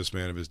Francis. Cure this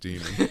man of his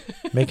demon.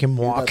 Make him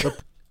walk.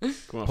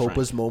 Pope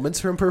was moments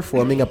from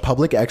performing a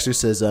public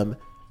exorcism.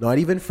 Not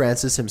even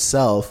Francis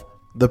himself.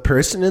 The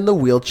person in the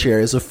wheelchair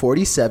is a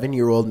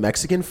 47-year-old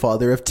Mexican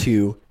father of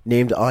two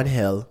named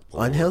Angel.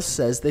 Angel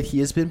says that he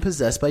has been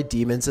possessed by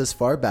demons as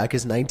far back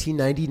as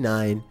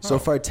 1999. So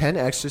far, 10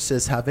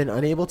 exorcists have been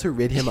unable to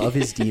rid him of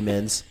his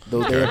demons,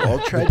 though they have all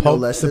tried no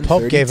less than 30 The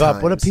Pope gave times.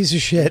 up. What a piece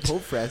of shit.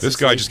 Pope Francis This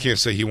guy is- just can't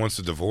say he wants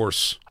a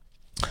divorce.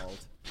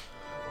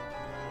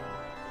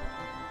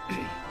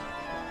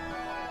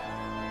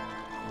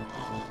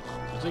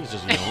 I think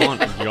he's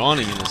just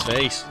yawning in his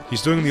face.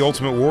 He's doing the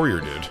Ultimate Warrior,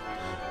 dude.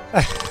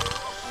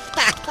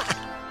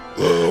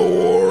 The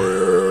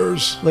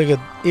Warriors. Look at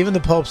even the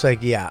Pope's like,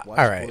 yeah, all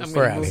right, I'm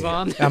we're gonna out of move here.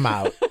 on. I'm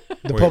out.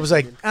 The Wait. Pope's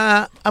like,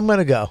 I'm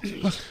gonna go.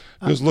 He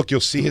goes, look, you'll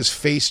see his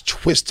face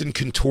twist and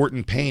contort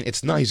in pain.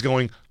 It's not. He's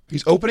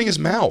opening his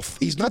mouth.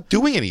 He's not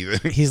doing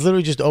anything. He's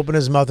literally just opening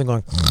his mouth and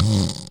going.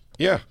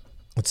 Yeah.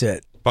 That's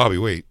it. Bobby,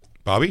 wait.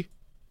 Bobby?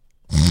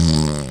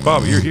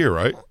 Bobby, you're here,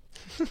 right?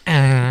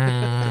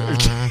 Oh.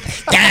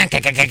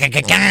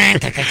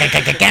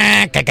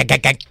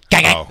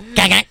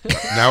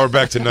 Now we're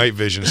back to night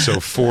vision, so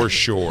for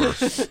sure,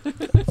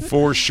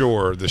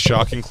 the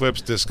shocking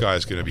clips, this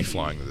guy's going to be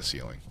flying to the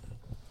ceiling.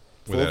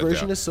 Full Without a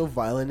version doubt. is so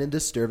violent and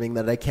disturbing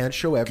that I can't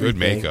show everything.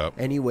 makeup.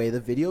 Anyway, the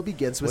video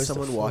begins with Where's the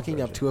someone full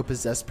walking up to a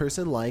possessed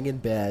person lying in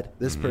bed.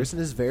 This person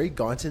is very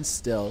gaunt and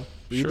still,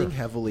 breathing Sure.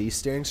 heavily,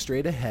 staring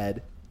straight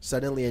ahead.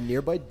 Suddenly, a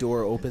nearby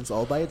door opens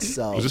all by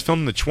itself. Was this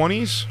filmed in the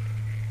 20s?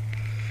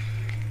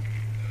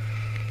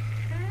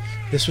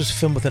 This was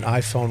filmed with an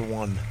iPhone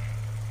 1.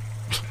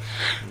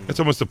 That's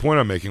almost the point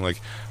I'm making.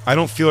 Like, I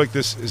don't feel like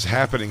this is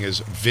happening as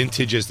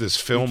vintage as this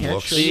film Can't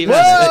looks. show you Even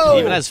the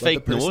even has but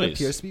fake the person noise.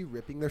 appears to be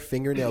ripping their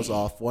fingernails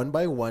off one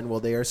by one while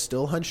they are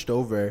still hunched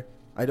over.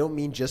 I don't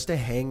mean just a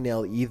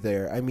hangnail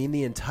either. I mean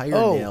the entire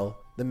nail.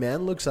 The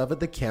man looks up at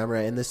the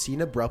camera and the scene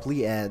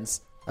abruptly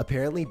ends.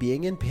 Apparently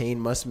being in pain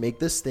must make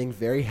this thing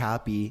very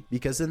happy,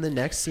 because in the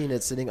next scene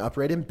it's sitting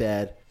upright in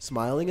bed,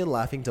 smiling and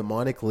laughing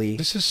demonically.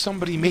 This is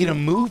somebody made a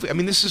movie. I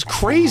mean, this is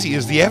crazy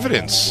is the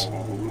evidence.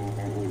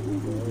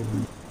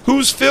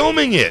 Who's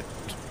filming it?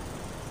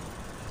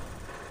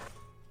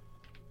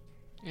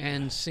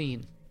 And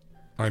scene.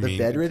 The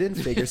bedridden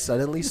figure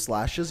suddenly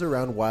slashes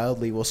around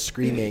wildly while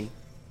screaming,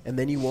 and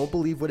then you won't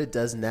believe what it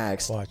does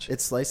next. Watch.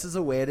 It slices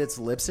away at its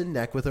lips and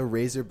neck with a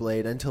razor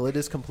blade until it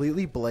is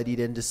completely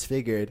bloodied and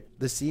disfigured.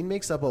 The scene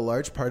makes up a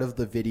large part of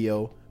the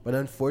video, but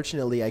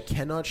unfortunately I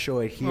cannot show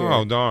it here.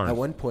 Oh, darn. At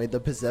one point, the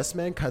possessed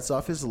man cuts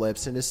off his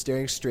lips and is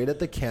staring straight at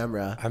the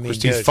camera. I mean,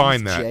 Christine, dude,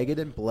 find It's that. jagged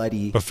and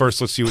bloody. But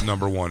first, let's see what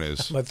number one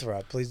is. I'm gonna throw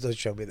up. Please don't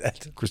show me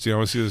that. Christine, I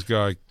want to see this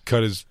guy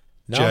cut his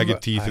No, jagged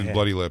but- teeth and okay.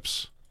 bloody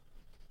lips.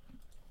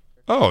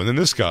 Oh, and then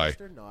this guy.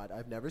 Or not,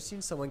 I've never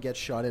seen someone get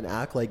shot and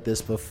act like this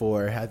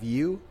before. Have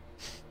you?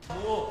 Pai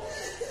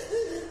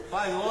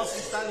nosso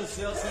que está no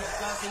céu,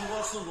 santificado seja o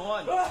vosso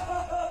nome.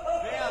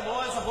 Venha a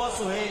nós o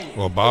vosso reino.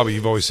 Well, Bobby,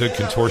 you've always said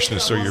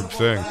contortionists are your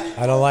thing.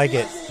 I don't like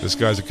it. This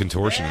guy's a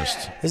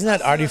contortionist. Isn't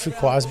that Artie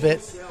Fuqua's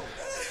bit?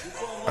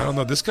 I don't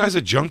know. This guy's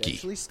a junkie.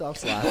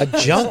 A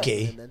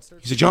junkie?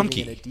 He's a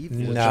junkie.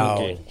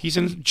 No. He's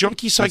in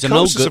junkie He's a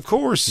psychosis, no-good- of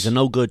course. He's a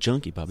no good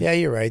junkie, Bobby. Yeah,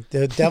 you're right.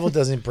 The devil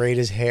doesn't braid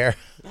his hair.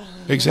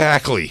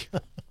 Exactly.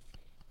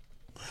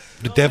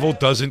 The devil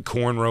doesn't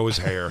cornrow his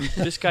hair.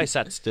 This guy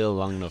sat still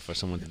long enough for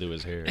someone to do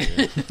his hair.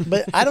 Yeah.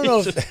 But I don't know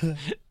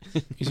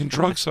if... He's in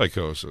drug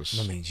psychosis.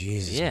 I mean,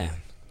 Jesus, Yeah. man.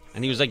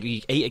 And he was like,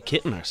 he ate a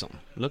kitten or something.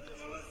 Look.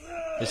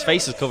 His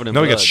face is covered in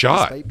No, blood. he got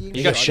shot.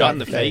 He got shot in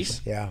the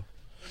face? Yeah.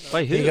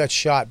 By who? He got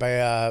shot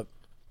by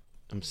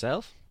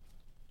himself?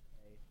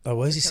 Oh,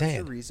 what is he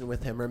saying? Reason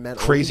with him are met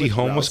Crazy only with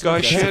homeless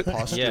rousing guy aggressive shit?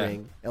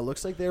 posturing. It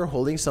looks like they're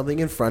holding something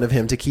in front of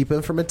him to keep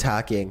him from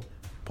attacking,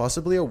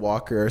 possibly a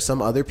walker or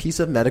some other piece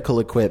of medical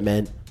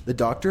equipment. The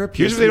doctor appears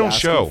Here's what they to be don't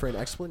asking show. for an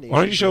explanation. Why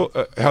don't you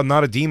show how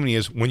not a demon he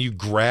is when you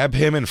grab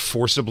him and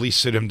forcibly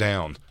sit him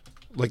down?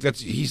 Like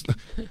he's.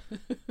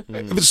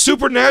 If it's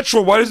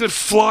supernatural, why does it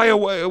fly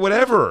away?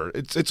 Whatever.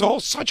 It's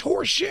all such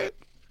horse shit.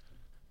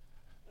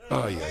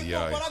 Oh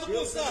yeah.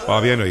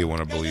 Bobby, I know you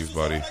want to believe,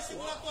 buddy.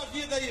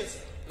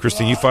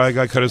 Christine, you find a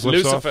guy cut his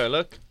lips off? Lucifer,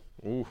 look.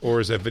 Ooh.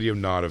 Or is that video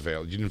not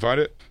available? You didn't find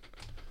it?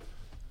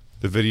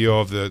 The video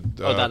of the...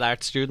 that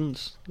art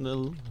student?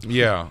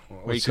 Yeah.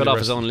 Where he cut off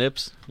his own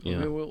lips?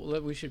 Yeah.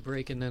 We should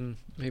break and then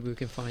maybe we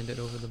can find it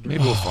over the break.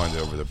 Maybe we'll find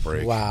it over the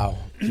break. Wow.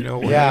 You know,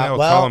 we're hanging out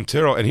with Colum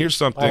Tyrrell. And here's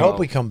something... I hope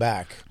we come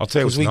back. I'll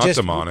tell you what's not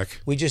demonic.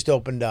 We just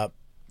opened up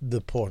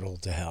the portal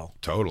to hell.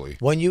 Totally.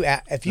 When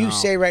if you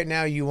say right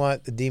now you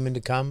want the demon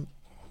to come,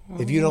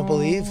 if you don't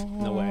believe...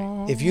 No way.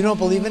 If you don't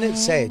believe in it,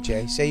 say it,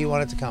 Jay. Say you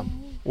want it to come.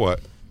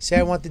 What? Say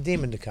I want the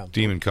demon to come.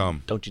 Demon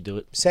come. Don't you do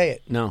it. Say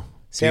it. No.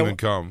 Say demon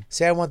come.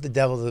 Say I want the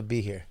devil to be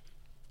here.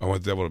 I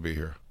want the devil to be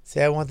here.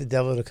 Say I want the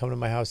devil to come to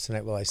my house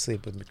tonight while I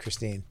sleep with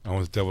Christine. I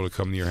want the devil to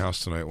come to your house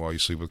tonight while you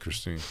sleep with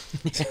Christine.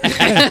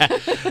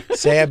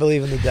 Say I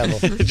believe in the devil.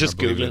 Just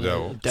Google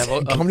the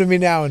devil. Come to me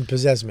now and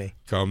possess me.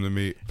 Come to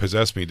me.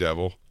 Possess me,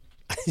 devil.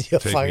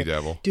 Take me,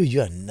 devil. Dude,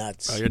 you're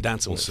nuts. Oh, you're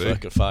dancing with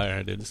fucking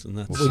fire, dude. This is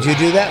nuts. Would you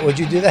do that? Would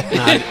you do that?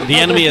 Nah, the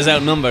enemy is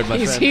outnumbered, my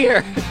He's friend.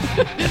 here.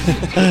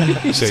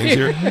 He's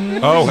here.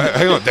 Oh,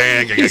 hang on.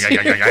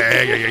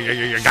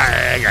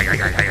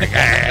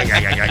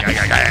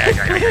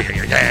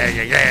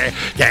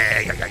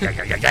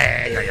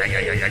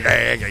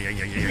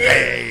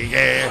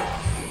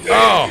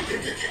 Oh.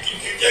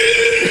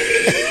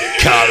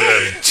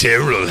 Colum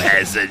Tyrrell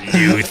has a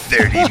new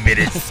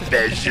 30-minute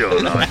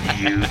special on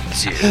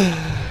YouTube.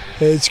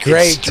 It's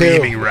great, it's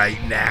streaming too.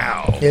 right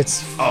now.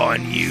 It's on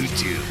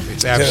YouTube.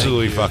 It's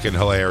absolutely fucking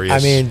hilarious. I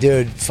mean,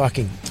 dude,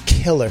 fucking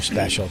killer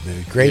special,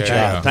 dude. Great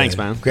job. Thanks,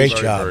 dude. man. Great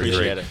Very, job. very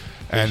Appreciate great. it.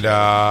 And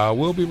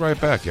we'll be right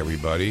back,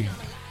 everybody.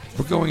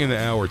 We're going into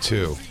hour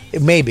 2.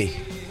 Maybe.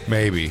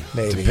 Maybe.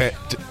 Jay?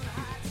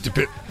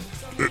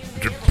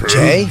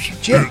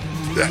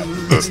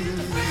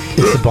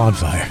 It's the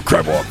bonfire.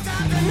 Crab walk.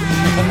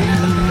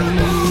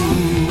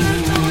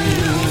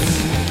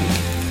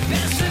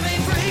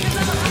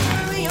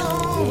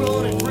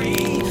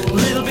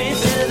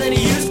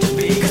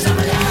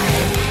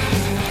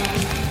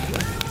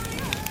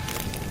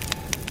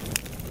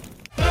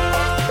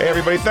 Hey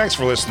everybody, thanks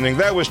for listening.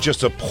 That was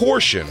just a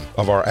portion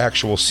of our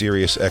actual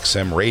Sirius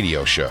XM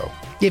radio show.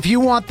 If you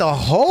want the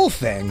whole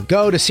thing,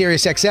 go to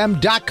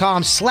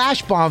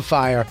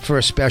SiriusXM.com/bonfire for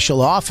a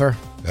special offer.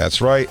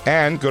 That's right.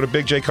 And go to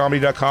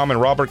BigJComedy.com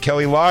and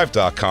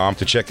RobertKellyLive.com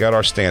to check out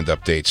our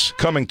stand-up dates.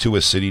 Coming to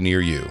a city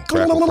near you.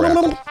 Crackle,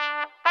 crackle.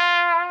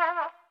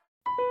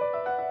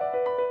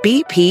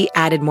 BP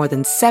added more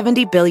than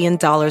 $70 billion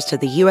to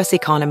the U.S.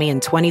 economy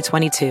in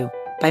 2022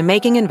 by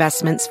making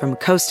investments from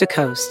coast to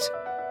coast.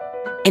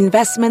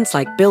 Investments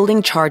like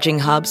building charging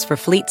hubs for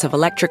fleets of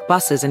electric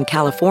buses in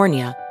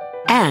California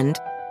and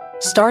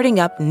starting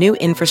up new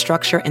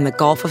infrastructure in the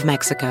Gulf of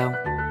Mexico.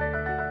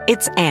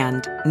 It's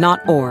and, not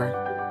or.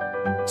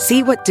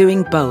 See what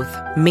doing both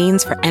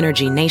means for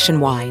energy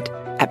nationwide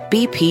at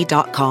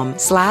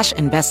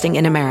bp.com/investing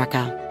in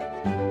America.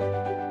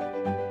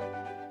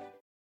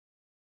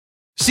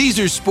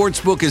 Caesars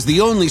Sportsbook is the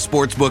only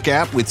sportsbook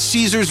app with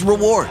Caesars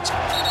Rewards.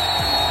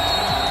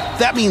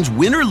 That means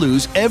win or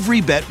lose,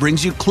 every bet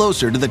brings you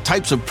closer to the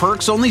types of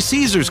perks only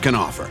Caesars can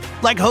offer.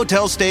 Like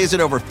hotel stays at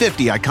over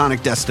 50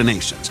 iconic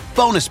destinations,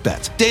 bonus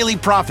bets, daily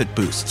profit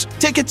boosts,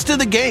 tickets to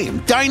the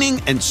game,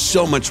 dining, and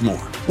so much more.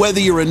 Whether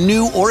you're a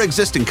new or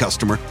existing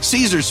customer,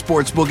 Caesars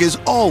Sportsbook is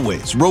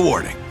always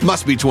rewarding.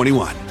 Must be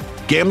 21.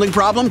 Gambling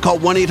problem? Call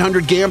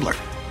 1-800-GAMBLER.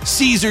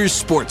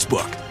 Caesars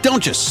Sportsbook.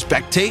 Don't just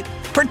spectate,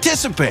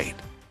 participate.